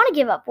 I don't want to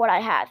give up what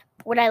I have.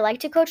 Would I like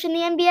to coach in the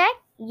NBA?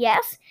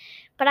 Yes,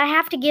 but I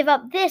have to give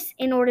up this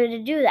in order to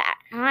do that,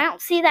 and I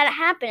don't see that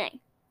happening.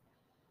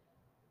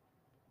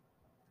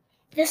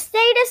 The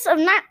status of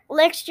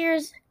next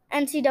year's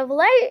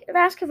NCAA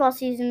basketball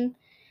season,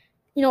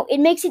 it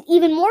makes it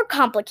even more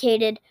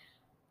complicated.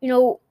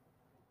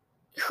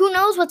 who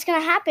knows what's going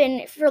to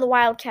happen for the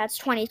Wildcats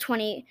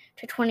 2020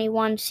 to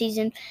 21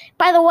 season.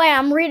 By the way,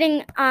 I'm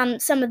reading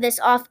some of this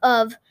off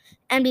of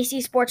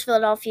NBC Sports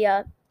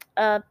Philadelphia.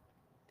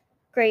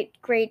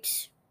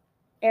 Great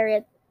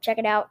area. Check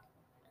it out.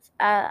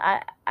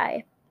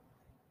 I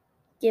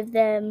give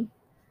them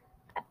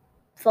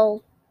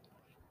full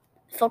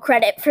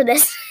credit for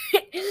this.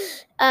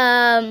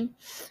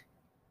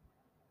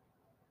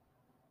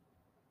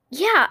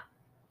 Yeah,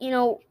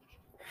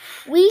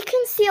 we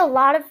can see a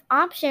lot of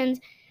options,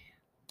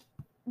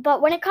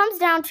 but when it comes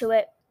down to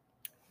it,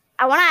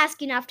 I want to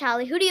ask you,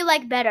 Naftali, who do you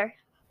like better?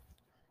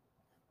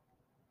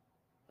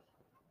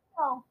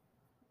 Oh,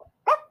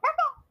 that's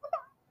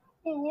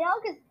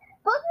because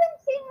both of them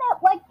seem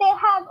that like they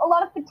have a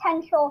lot of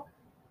potential.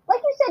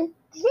 Like you said,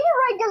 Jay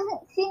Wright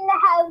doesn't seem to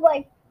have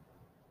like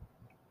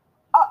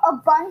a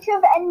bunch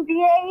of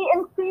NBA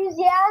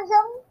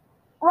enthusiasm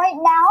right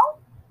now.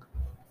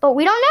 But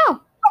we don't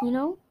know, We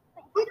don't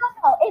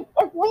know.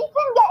 If we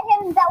can get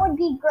him, that would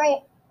be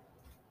great.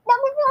 Now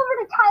moving over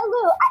to Ty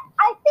Lue,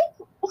 I think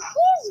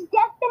he's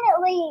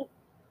definitely.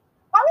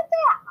 I would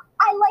say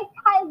I like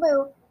Ty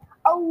Lue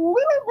a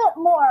little bit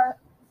more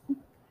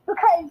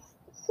because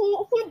he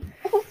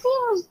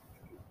seems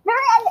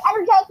very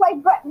energized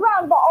like Brett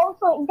Brown, but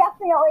also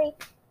definitely.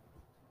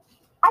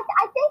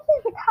 I think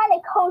he's the kind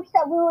of coach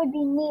that we would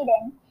be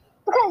needing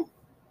because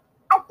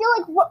I feel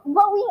like what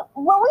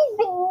we've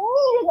been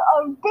needing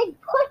a big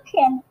push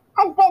in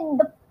has been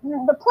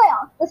the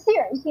playoffs, the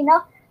series.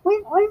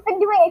 We've been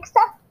doing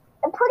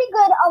pretty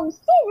good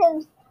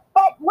seasons,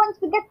 but once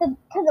we get to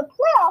the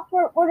playoffs,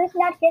 we're just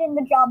not getting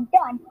the job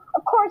done.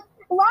 Of course,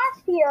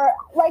 last year,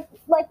 like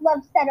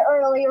Lev said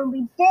earlier,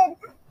 we did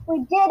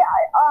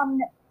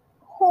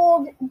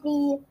hold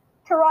the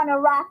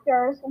Toronto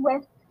Raptors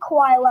with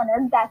Kawhi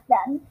Leonard back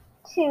then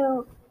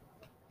to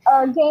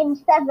a Game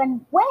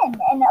 7 win,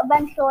 and the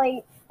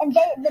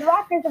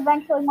Raptors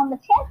eventually won the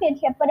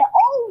championship, but it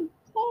all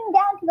came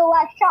down to the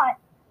last shot.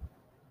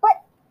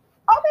 But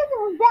other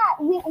than that,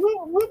 we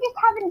just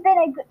haven't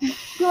been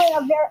doing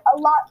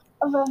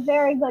a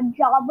very good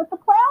job with the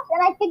playoffs,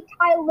 and I think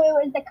Ty Lue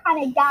is the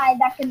kind of guy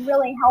that can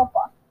really help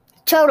us.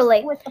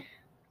 Totally.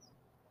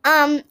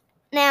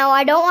 Now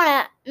I want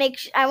to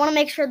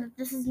make sure that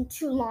this isn't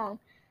too long,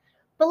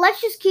 but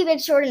let's just keep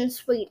it short and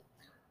sweet.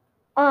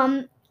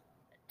 Ty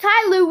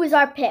Lue was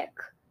our pick.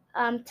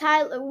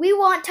 We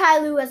want Ty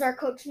Lue as our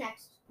coach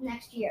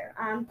next year.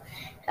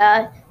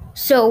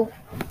 So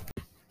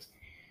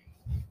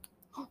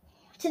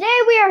today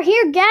we are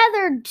here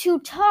gathered to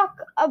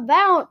talk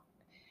about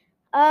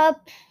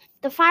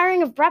the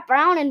firing of Brett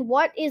Brown and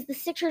what is the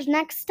Sixers'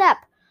 next step.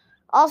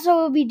 Also,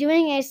 we'll be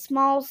doing a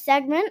small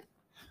segment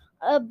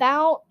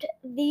about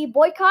the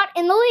boycott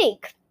in the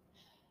league.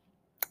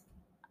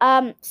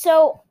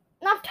 So,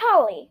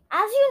 Naftali,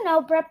 as you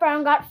know, Brett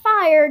Brown got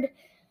fired,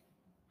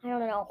 I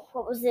don't know,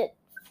 what was it,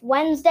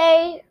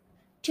 Wednesday,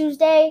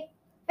 Tuesday,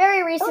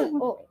 very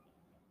recently.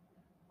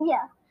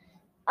 Yeah.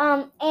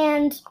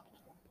 And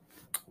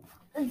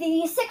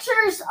the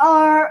Sixers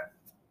are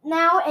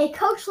now a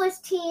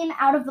coachless team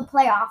out of the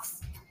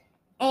playoffs.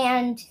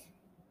 And,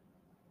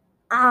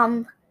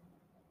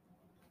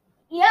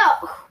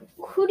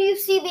 who do you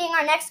see being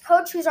our next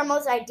coach? Who's our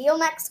most ideal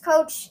next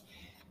coach?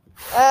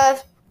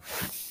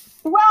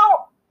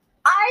 Well,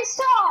 I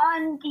saw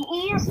on the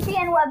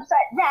ESPN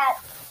website that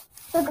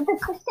the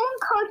same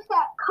coach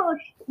that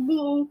coached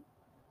the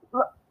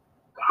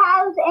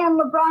Cavs and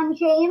LeBron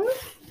James,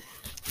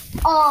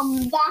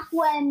 back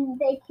when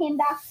they came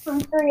back from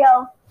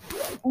 3-0,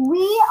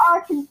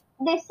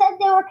 they said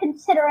they were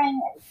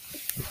considering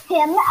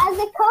him as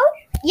a coach.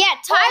 Yeah,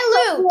 Ty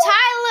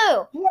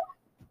Lue. Yeah.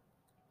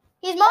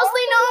 He's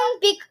mostly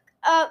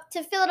known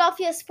to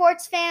Philadelphia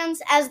sports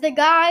fans as the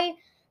guy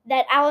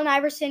that Allen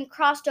Iverson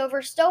crossed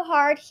over so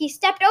hard he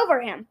stepped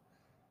over him.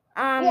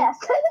 Yes,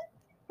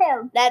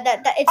 him.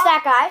 It's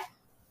that guy.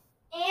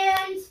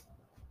 And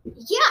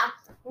yeah,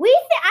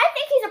 I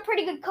think he's a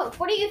pretty good coach.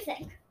 What do you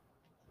think?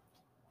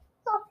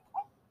 So,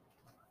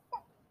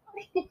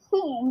 the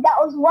team that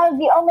was one of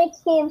the only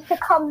teams to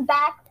come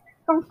back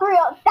from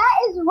 3-0. That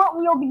is what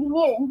we'll be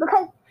needing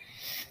because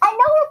I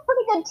know we're a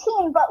pretty good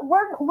team, but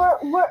we're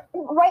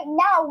right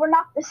now we're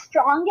not the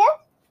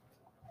strongest.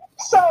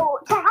 So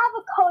to have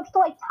a coach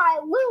like Ty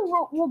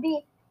Lue will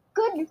be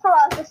good for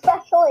us,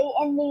 especially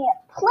in the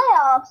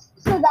playoffs,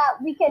 so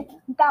that we can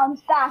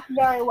bounce back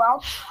very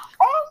well.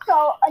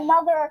 Also,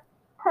 another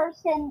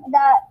person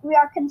that we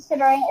are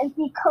considering is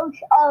the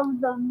coach of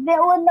the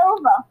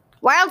Villanova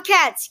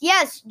Wildcats.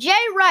 Yes,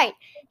 Jay Wright.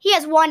 He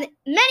has won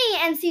many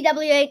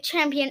NCAA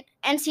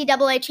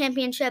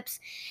championships,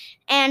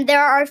 and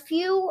there are a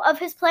few of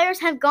his players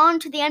have gone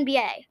to the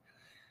NBA.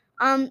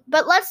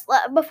 But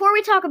before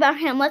we talk about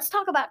him, let's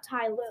talk about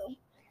Ty Lue.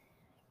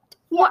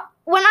 Yeah.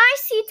 When I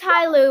see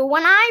Ty Lue,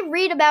 when I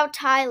read about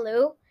Ty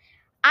Lue,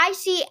 I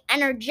see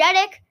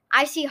energetic,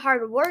 I see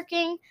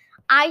hardworking,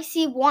 I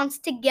see wants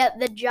to get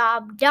the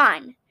job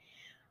done.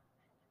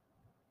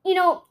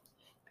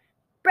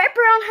 Brett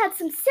Brown had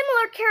some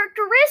similar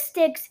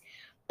characteristics,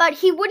 but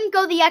he wouldn't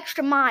go the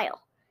extra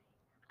mile.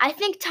 I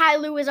think Ty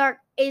Lue is our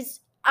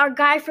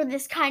guy for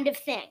this kind of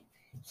thing.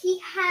 He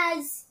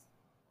has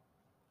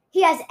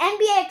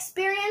NBA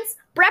experience.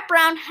 Brett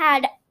Brown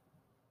had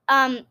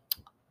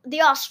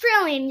the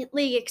Australian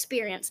League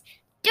experience.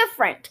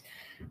 Different.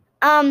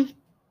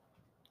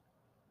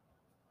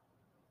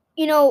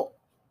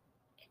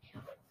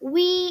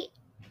 We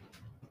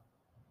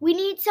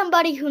need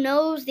somebody who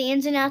knows the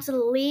ins and outs of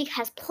the league,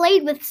 has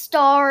played with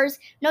stars,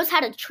 knows how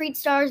to treat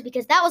stars,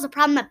 because that was a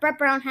problem that Brett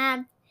Brown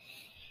had.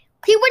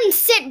 He wouldn't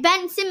sit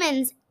Ben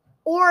Simmons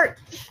or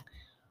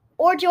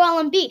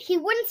Joel Embiid. He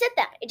wouldn't sit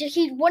them.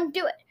 He wouldn't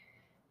do it.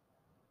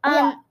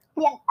 Yeah.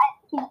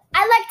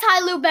 I like Ty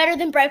Lue better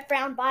than Brett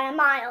Brown by a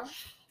mile.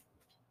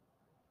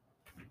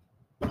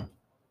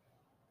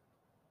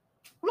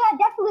 Yeah,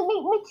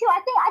 definitely. Me too.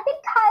 I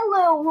think Ty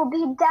Lue will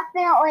be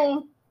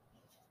definitely,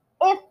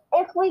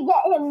 if we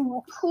get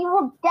him, he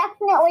will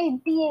definitely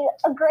be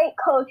a great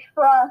coach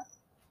for us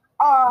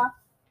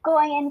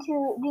going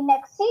into the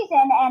next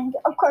season. And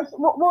of course,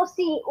 we'll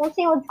see what's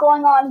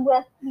going on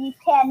with the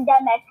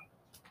pandemic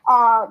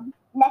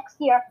next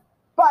year.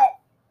 But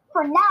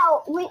for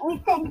now, we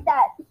think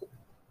that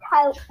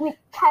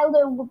Ty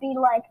Lue will be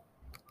like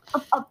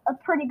a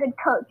pretty good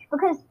coach,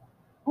 because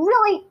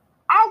really,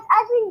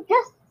 as we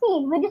just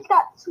seen, we just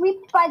got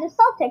swept by the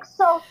Celtics.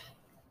 So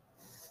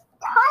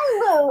Ty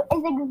Lue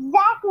is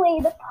exactly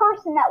the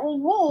person that we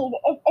need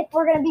if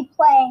we're going to be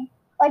playing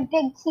like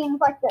big teams,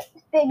 like the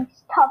big,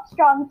 tough,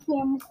 strong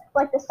teams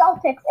like the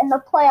Celtics in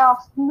the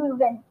playoffs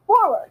moving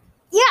forward.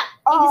 Yeah,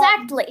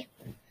 exactly.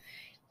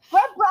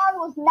 Brett Brown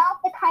was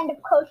not the kind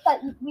of coach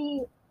that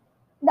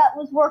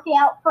was working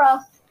out for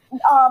us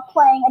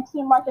playing a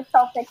team like the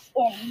Celtics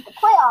in the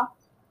playoffs.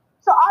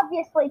 So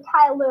obviously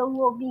Ty Lue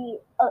will be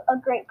a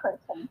great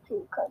person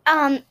to coach.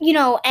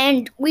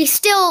 And we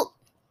still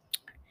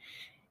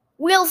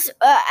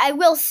I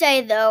will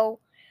say though,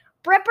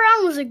 Brett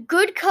Brown was a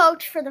good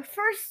coach for the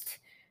first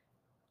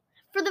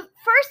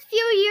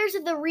few years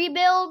of the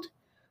rebuild,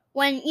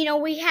 when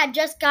we had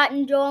just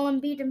gotten Joel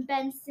Embiid and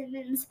Ben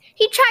Simmons.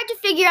 He tried to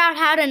figure out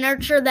how to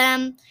nurture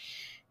them.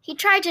 He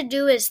tried to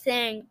do his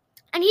thing,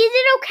 and he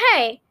did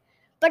okay.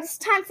 But it's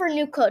time for a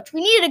new coach.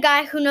 We needed a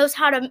guy who knows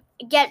how to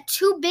get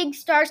two big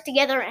stars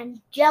together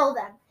and gel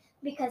them,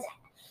 because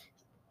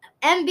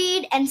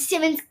Embiid and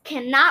Simmons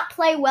cannot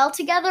play well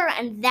together,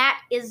 and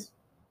that is,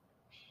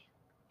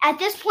 at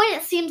this point,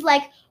 it seems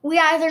like we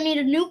either need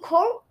a new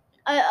coach,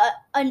 a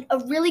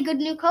really good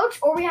new coach,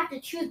 or we have to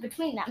choose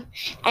between them.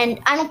 And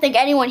I don't think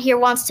anyone here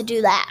wants to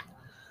do that.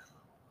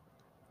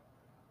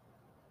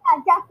 Yeah,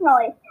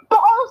 definitely. But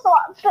also,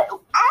 as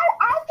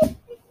we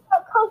speak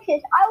about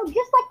coaches, I would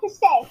just like to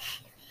say,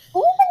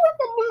 even with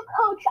the new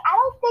coach, I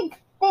don't think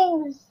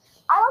things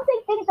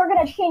are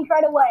going to change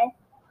right away.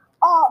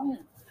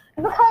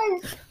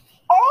 Because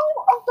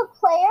all of the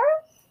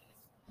players,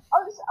 a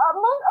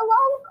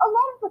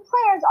lot of the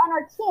players on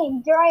our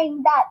team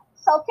during that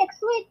Celtics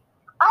week,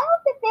 I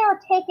don't think they were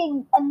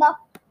taking enough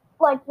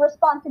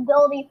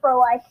responsibility for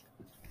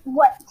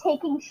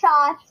taking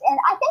shots, and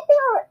I think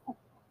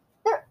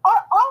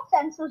our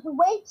offense was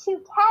way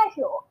too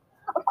casual.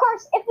 Of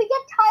course, if we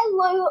get Ty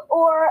Lue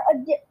or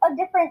a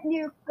different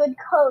new good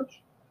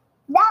coach,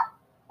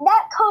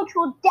 that coach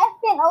will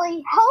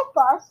definitely help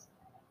us,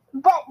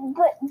 but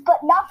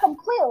not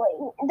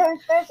completely.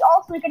 There's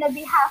also going to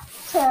have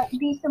to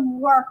be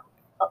some work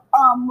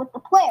with the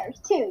players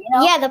too.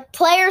 Yeah, the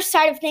player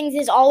side of things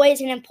is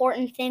always an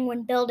important thing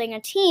when building a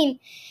team,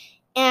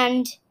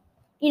 and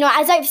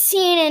as I've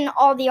seen in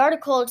all the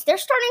articles, they're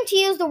starting to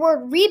use the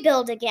word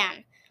rebuild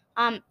again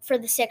for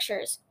the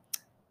Sixers.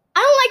 I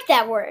don't like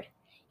that word.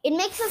 It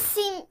makes us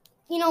seem,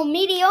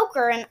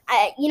 mediocre, and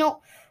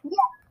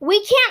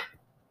we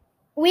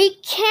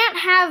can't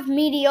have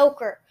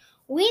mediocre.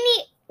 We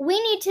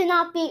need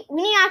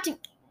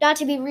not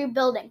to be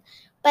rebuilding.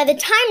 By the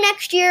time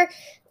next year,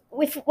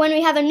 when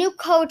we have a new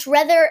coach,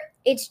 whether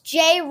it's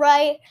Jay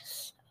Wright,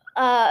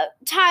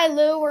 Ty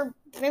Lue, or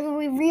maybe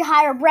we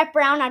rehire Brett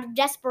Brown out of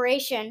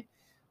desperation,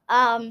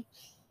 we're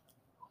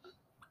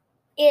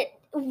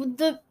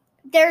gonna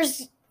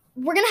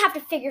have to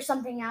figure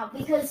something out,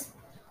 because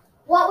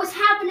what was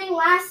happening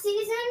last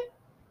season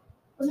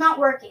was not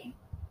working.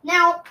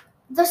 Now,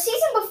 the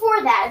season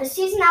before that, the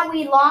season that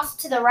we lost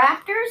to the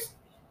Raptors,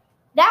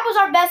 that was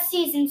our best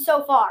season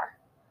so far.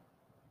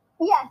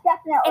 Yeah,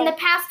 definitely. In the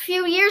past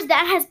few years,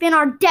 that has been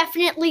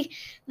definitely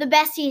the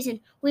best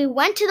season. We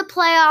went to the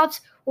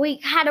playoffs. We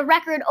had a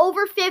record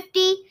over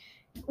 50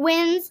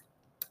 wins,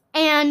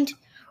 and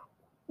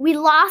we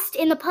lost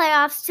in the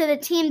playoffs to the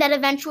team that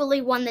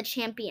eventually won the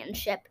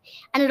championship.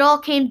 And it all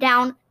came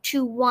down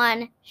to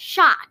one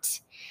shot.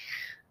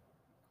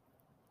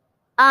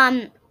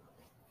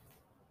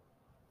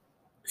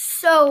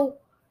 So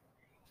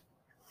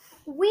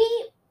we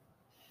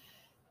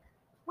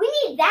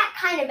need that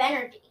kind of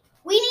energy.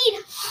 We need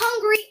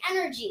hungry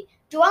energy.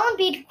 Joel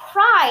Embiid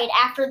cried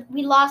after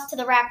we lost to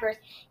the Raptors.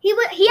 He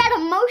had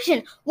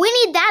emotion. We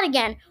need that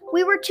again.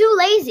 We were too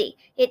lazy.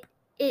 It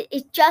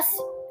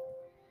just.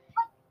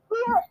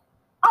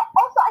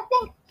 I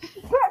think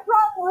Brett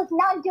Brown was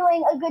not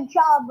doing a good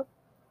job.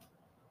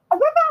 Brett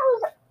Brown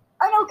was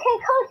an okay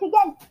coach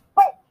again,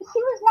 but he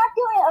was not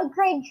doing a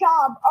great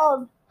job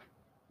of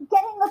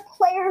getting the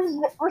players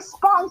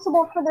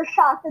responsible for their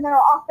shots and their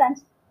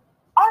offense.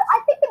 I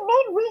think the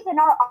main reason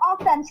our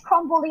offense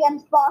crumbled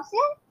against Boston,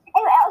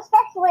 and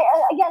especially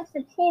against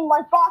a team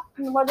like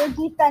Boston where their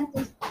defense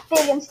is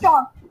big and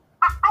strong,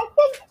 I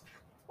think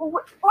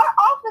our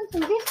offense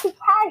was just too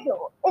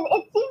casual.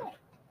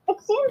 It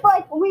seemed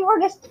like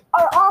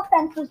our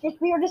offense was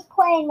just, we were just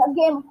playing a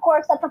game, of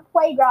course, at the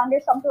playground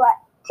or something like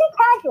that. Too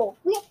casual.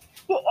 Even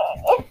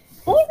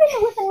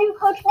with a new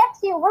coach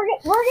next year, we're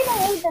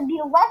gonna need to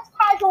be less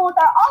casual with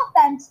our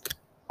offense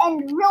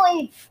and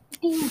really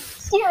be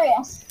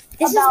serious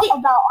about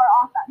our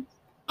offense.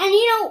 And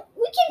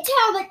we can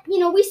tell that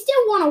we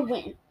still want to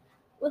win.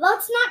 Well,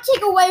 let's not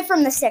take away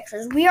from the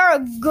Sixers. We are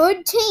a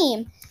good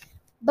team,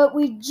 but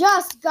we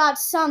just got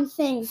some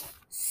things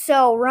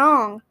so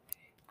wrong.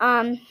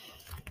 Like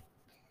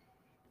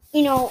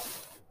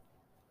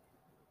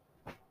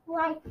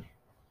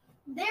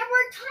there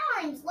were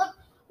times, look,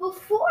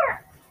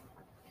 before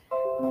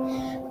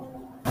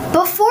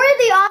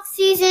the off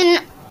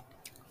season,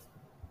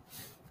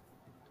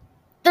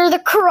 the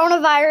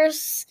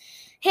coronavirus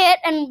hit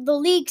and the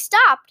league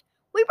stopped,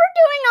 we were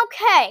doing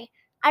okay.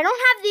 I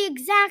don't have the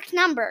exact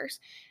numbers,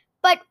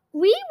 but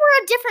we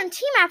were a different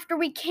team after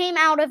we came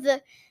out of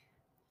the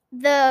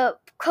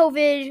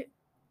COVID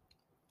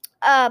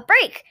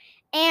break.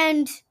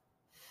 And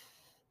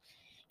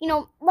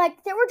there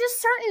were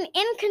just certain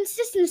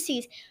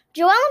inconsistencies.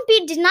 Joel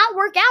Embiid did not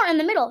work out in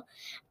the middle.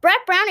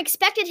 Brett Brown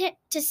expected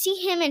to see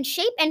him in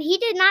shape, and he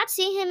did not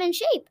see him in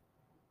shape.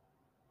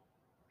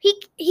 He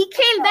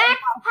came back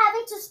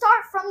having to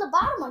start from the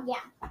bottom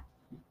again.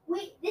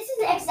 This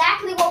is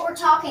exactly what we're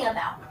talking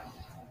about.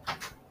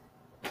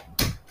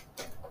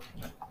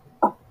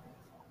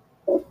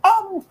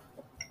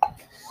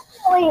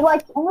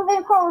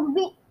 Moving forward,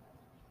 we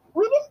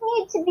just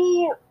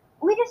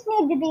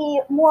need to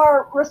be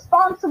more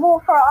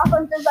responsible for our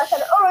offense, as I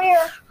said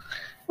earlier.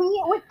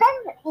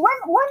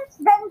 Once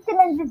Ben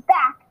Simmons is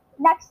back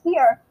next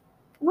year,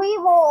 we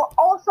will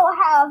also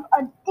have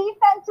a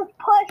defensive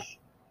push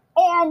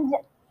and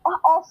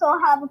also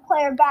have a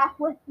player back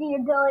with the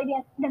ability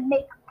to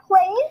make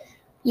plays.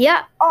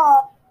 Yeah.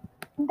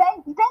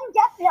 Ben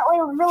definitely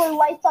really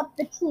lights up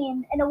the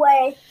team in a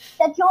way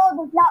that Joel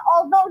does not.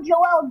 Although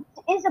Joel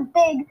is a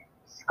big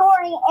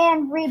scoring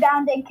and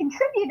rebounding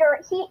contributor,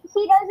 he's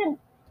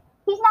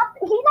not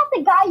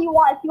the guy you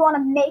want if you want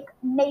to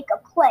make a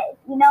play.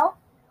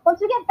 Once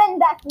we get Ben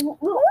back, I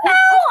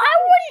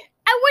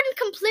wouldn't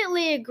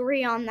completely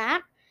agree on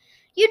that.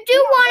 You do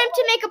want him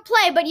to make a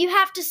play, but you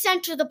have to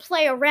center the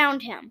play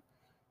around him.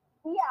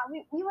 Yeah,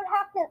 you would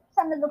have to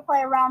center the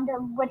play around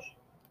him, which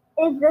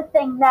is the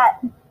thing that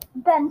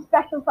Ben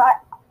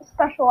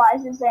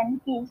specializes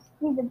in. He's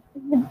a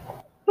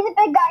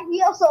big guy.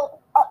 He also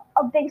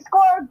a big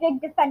scorer, big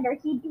defender.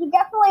 He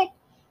definitely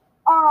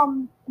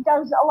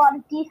does a lot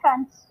of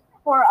defense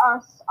for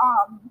us.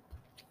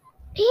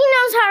 He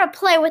knows how to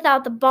play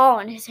without the ball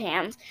in his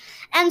hands.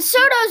 And so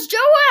does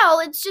Joel.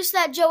 It's just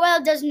that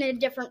Joel does it in a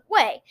different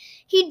way.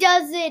 He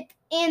does it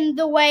in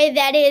the way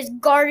that is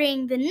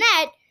guarding the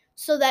net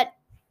so that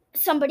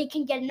somebody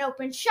can get an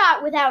open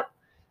shot without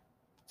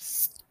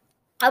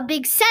a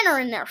big center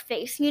in their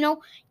face. You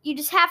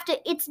just have to,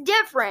 it's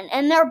different.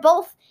 And they're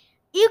both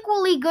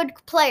equally good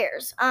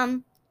players.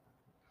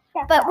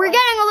 But we're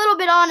getting a little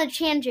bit on a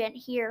tangent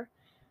here.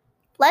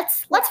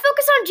 Let's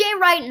focus on Jay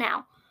Wright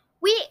now.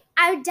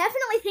 I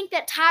definitely think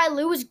that Ty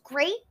Lue is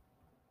great,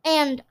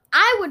 and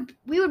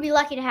we would be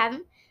lucky to have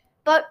him.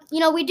 But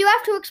we do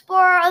have to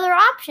explore our other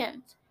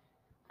options.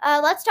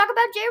 Let's talk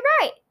about Jay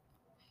Wright.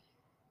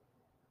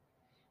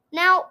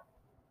 Now,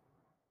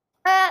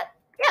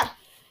 yeah.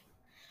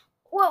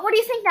 What do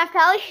you think,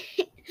 Naftali?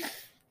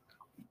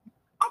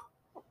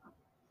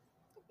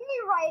 Jay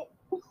Wright,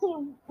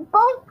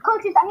 both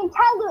coaches. I mean,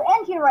 Ty Lue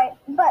and Jay Wright.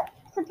 But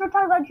since we're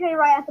talking about Jay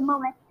Wright at the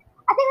moment,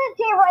 I think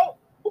that Jay Wright,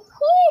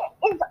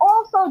 he is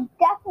also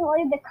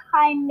definitely the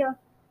kind of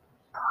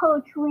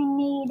coach we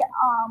need.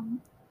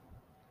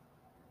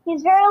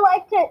 He's he's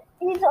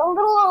a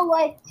little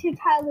like to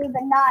Ty Lue,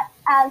 but not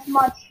as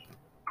much.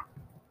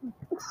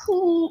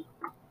 He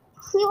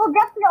will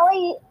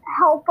definitely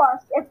help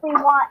us if we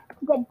want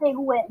to get big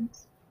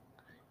wins.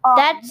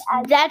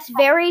 That's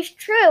very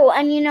true.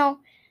 And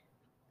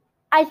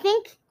I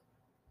think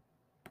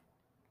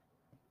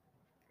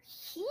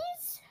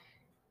he's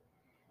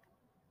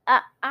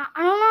I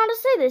don't know how to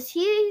say this.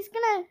 He's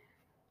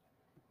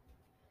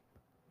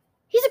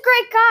a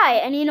great guy,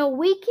 and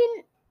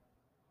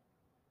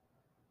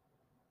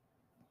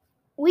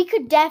we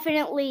could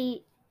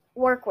definitely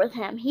work with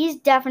him. He's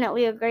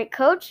definitely a great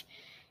coach,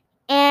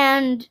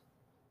 and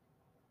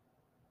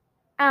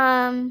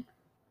I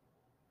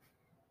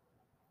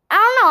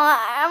don't know.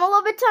 I'm a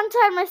little bit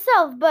tongue-tied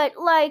myself, but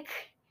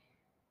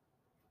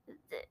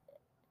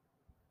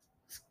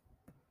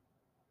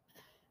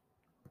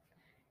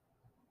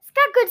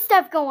got good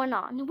stuff going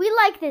on. We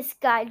like this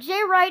guy.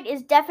 Jay Wright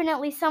is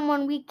definitely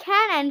someone we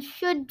can and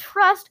should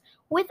trust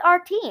with our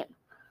team.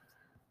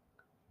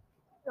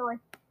 Really.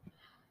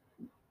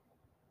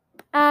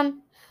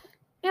 And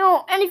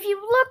if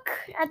you look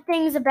at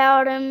things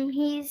about him,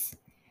 he's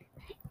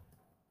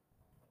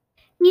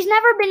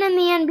never been in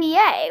the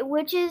NBA,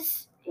 which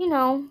is,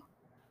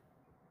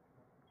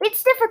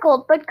 it's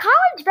difficult, but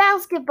college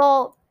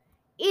basketball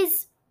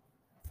is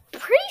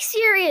pretty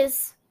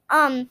serious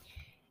in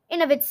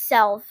of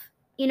itself.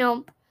 He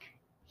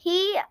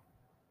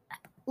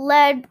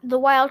led the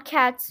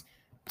Wildcats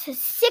to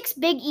 6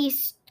 Big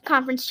East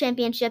Conference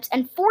championships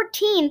and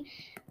 14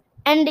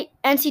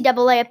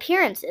 NCAA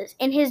appearances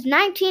in his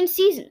 19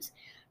 seasons.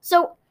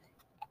 So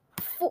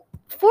 14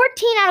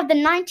 out of the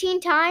 19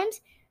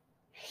 times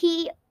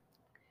he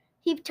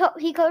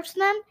coached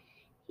them,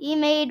 he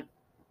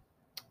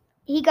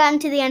got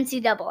into the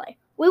NCAA.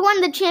 We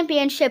won the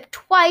championship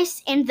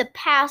twice in the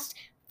past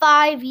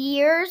 5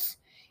 years,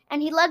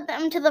 and he led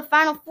them to the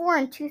Final Four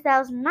in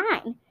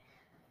 2009.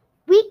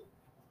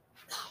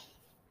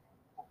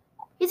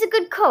 He's a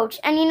good coach,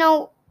 and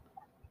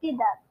Did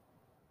that.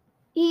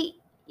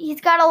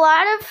 he's got a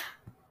lot of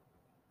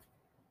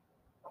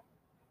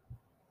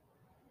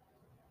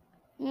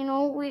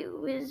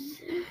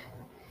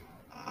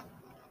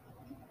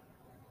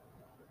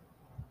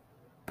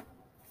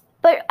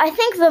but I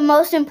think the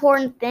most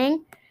important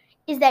thing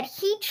is that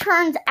he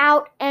churns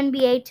out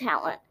NBA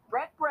talent.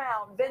 Brett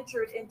Brown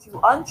ventured into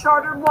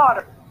uncharted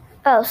water.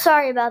 Oh,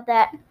 sorry about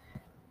that.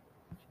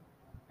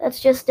 That's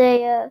just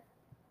a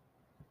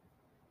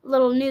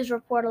little news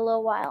report a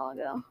little while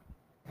ago.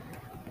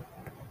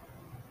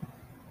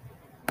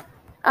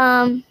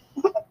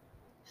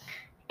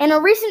 In a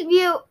recent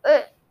view,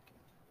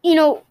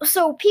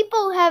 so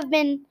people have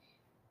been,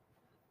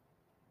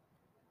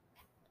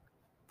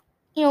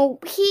 there are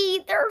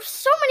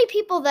so many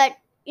people that,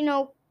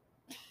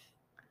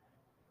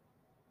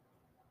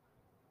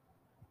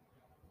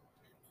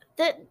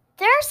 that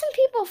there are some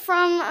people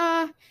from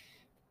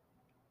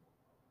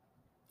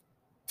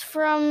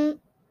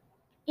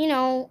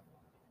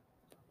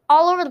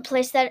all over the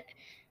place that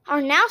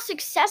are now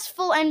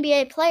successful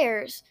NBA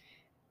players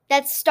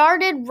that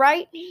started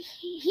right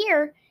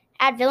here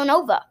at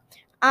Villanova.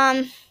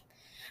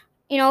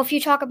 If you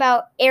talk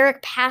about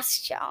Eric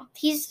Pascal,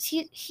 he's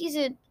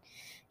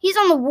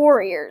on the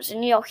Warriors,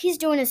 and he's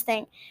doing his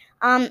thing.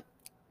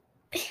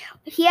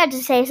 He had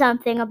to say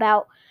something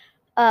about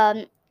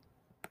why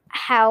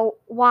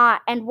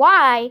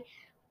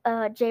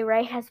Jay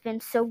Wright has been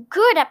so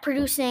good at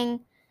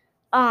producing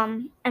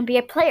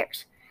NBA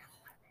players.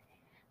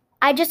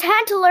 I just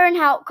had to learn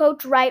how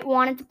Coach Wright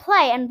wanted to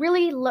play and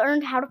really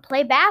learned how to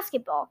play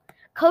basketball.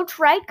 Coach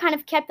Wright kind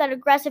of kept that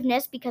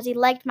aggressiveness because he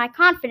liked my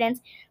confidence,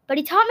 but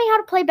he taught me how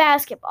to play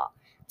basketball.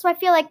 So I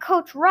feel like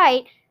Coach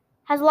Wright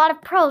has a lot of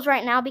pros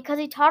right now because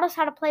he taught us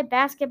how to play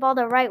basketball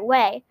the right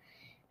way.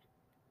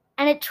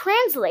 And it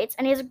translates,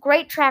 and he has a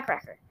great track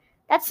record.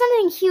 That's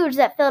something huge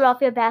that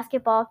Philadelphia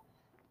basketball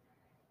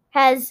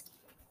has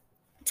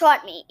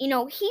taught me.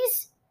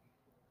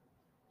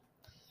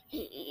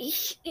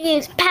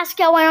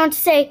 Pascal went on to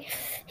say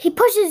he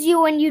pushes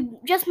you and you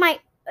just might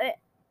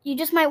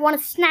want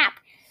to snap.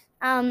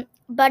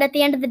 But at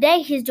the end of the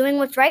day, he's doing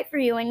what's right for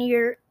you,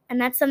 and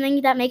that's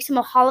something that makes him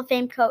a Hall of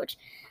Fame coach.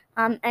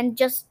 And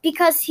just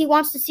because he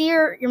wants to see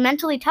you're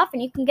mentally tough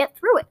and you can get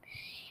through it.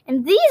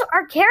 And these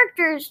are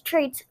character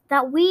traits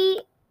that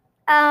we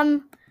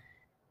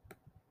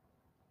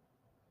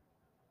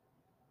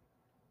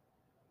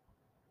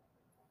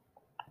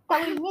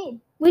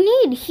need. We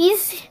need.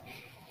 He's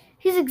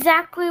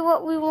exactly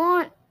what we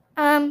want.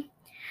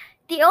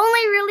 The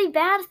only really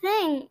bad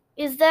thing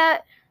is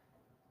that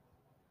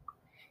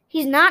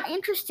he's not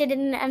interested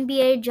in an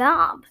NBA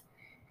job.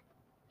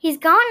 He's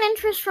gotten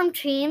interest from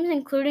teams,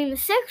 including the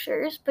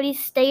Sixers, but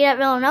he's stayed at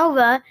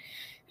Villanova,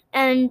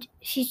 and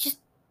his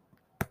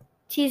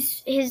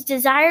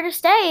desire to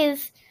stay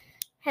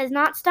has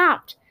not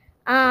stopped.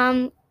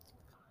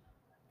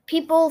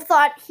 People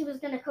thought he was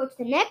going to coach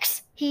the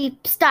Knicks. He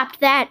stopped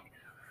that.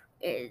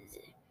 It's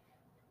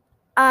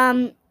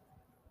not,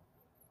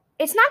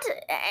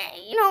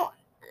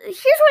 here's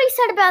what he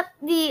said about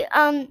the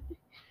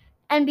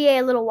NBA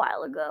a little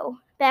while ago,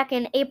 back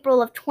in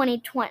April of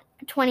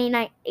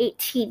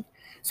 2018.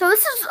 So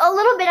this is a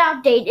little bit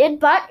outdated,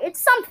 but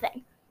it's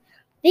something.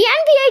 The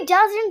NBA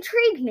does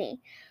intrigue me.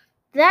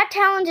 That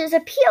talent is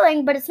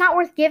appealing, but it's not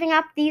worth giving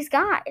up these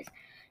guys.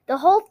 The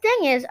whole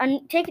thing is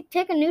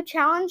take a new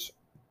challenge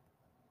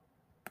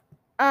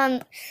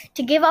to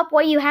give up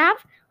what you have.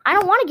 I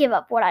don't want to give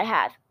up what I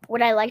have.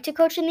 Would I like to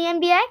coach in the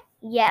NBA?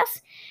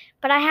 Yes,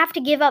 but I have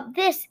to give up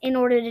this in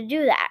order to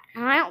do that,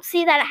 and I don't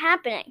see that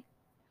happening.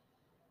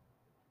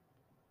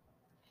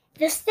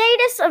 The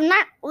status of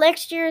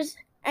next year's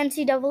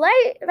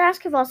NCAA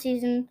basketball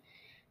season,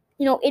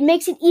 it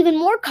makes it even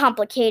more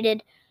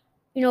complicated.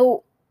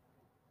 Who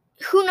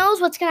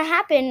knows what's going to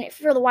happen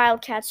for the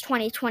Wildcats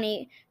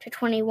 2020 to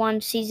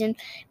 21 season.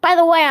 By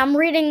the way, I'm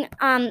reading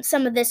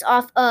some of this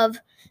off of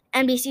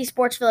NBC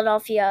Sports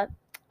Philadelphia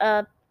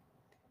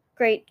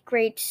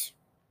great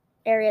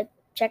area.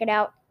 Check it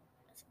out.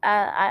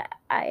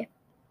 I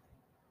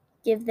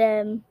give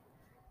them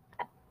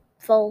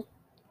full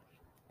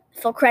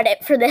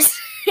credit for this.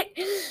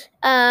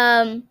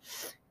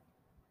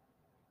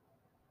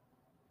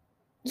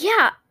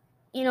 Yeah,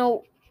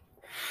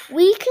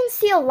 we can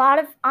see a lot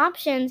of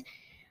options,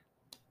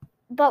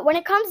 but when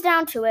it comes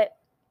down to it,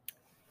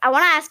 I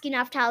want to ask you,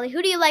 Naftali,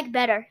 who do you like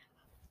better?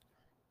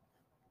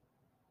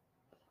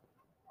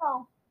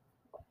 Oh,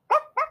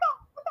 that's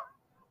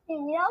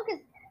because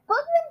both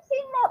of them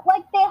seem that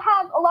like they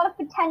have a lot of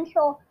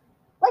potential.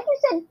 Like you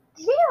said,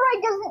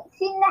 J.R. doesn't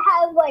seem to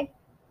have like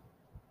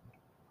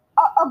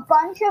a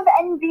bunch of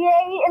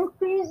NBA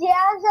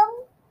enthusiasm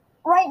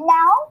right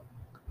now.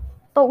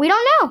 But we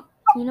don't know,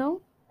 We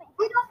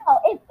don't know.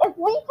 If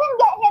we can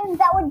get him,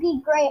 that would be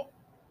great.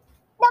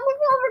 Now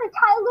moving over to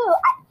Ty Lue,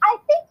 I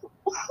think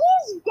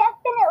he's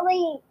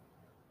definitely.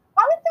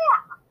 I would say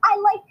I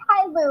like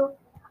Ty Lue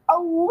a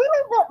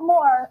little bit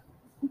more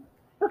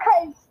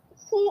because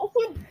he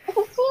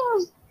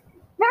seems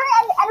very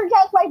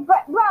energetic like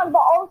Brett Brown,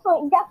 but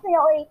also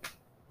definitely.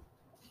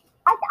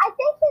 I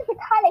think he's the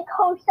kind of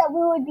coach that we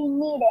would be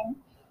needing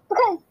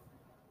because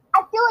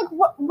I feel like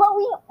what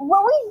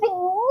we've been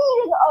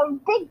needing a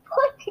big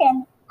push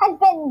in has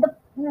been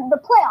the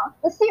playoffs,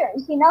 the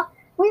series.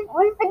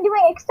 We've been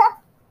doing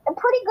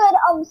pretty good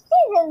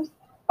seasons,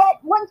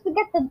 but once we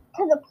get to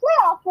the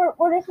playoffs,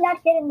 we're just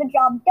not getting the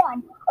job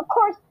done. Of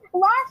course,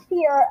 last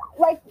year,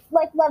 like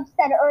Lev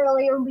said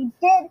earlier, we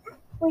did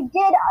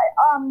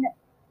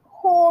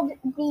hold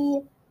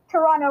the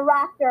Toronto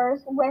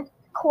Raptors with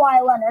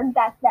Kawhi Leonard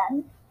back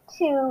then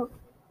to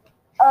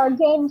a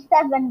Game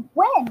 7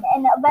 win,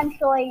 and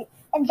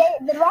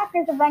the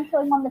Raptors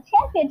eventually won the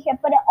championship,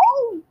 but it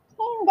all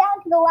came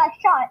down to the last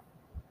shot.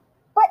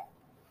 But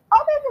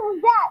other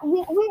than that,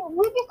 we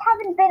just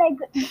haven't been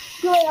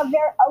doing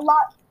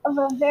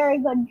a very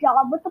good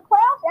job with the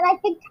playoffs, and I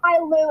think Ty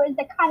Lue is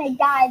the kind of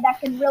guy that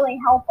can really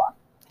help us.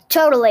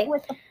 Totally.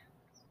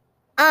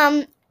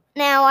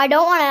 Now I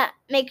want to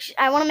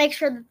make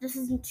sure that this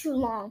isn't too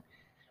long,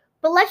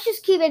 but let's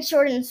just keep it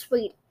short and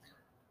sweet.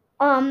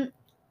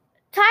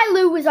 Ty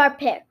Lue was our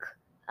pick.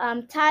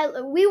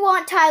 We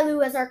want Ty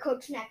Lue as our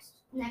coach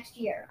next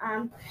year.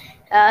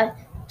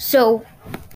 So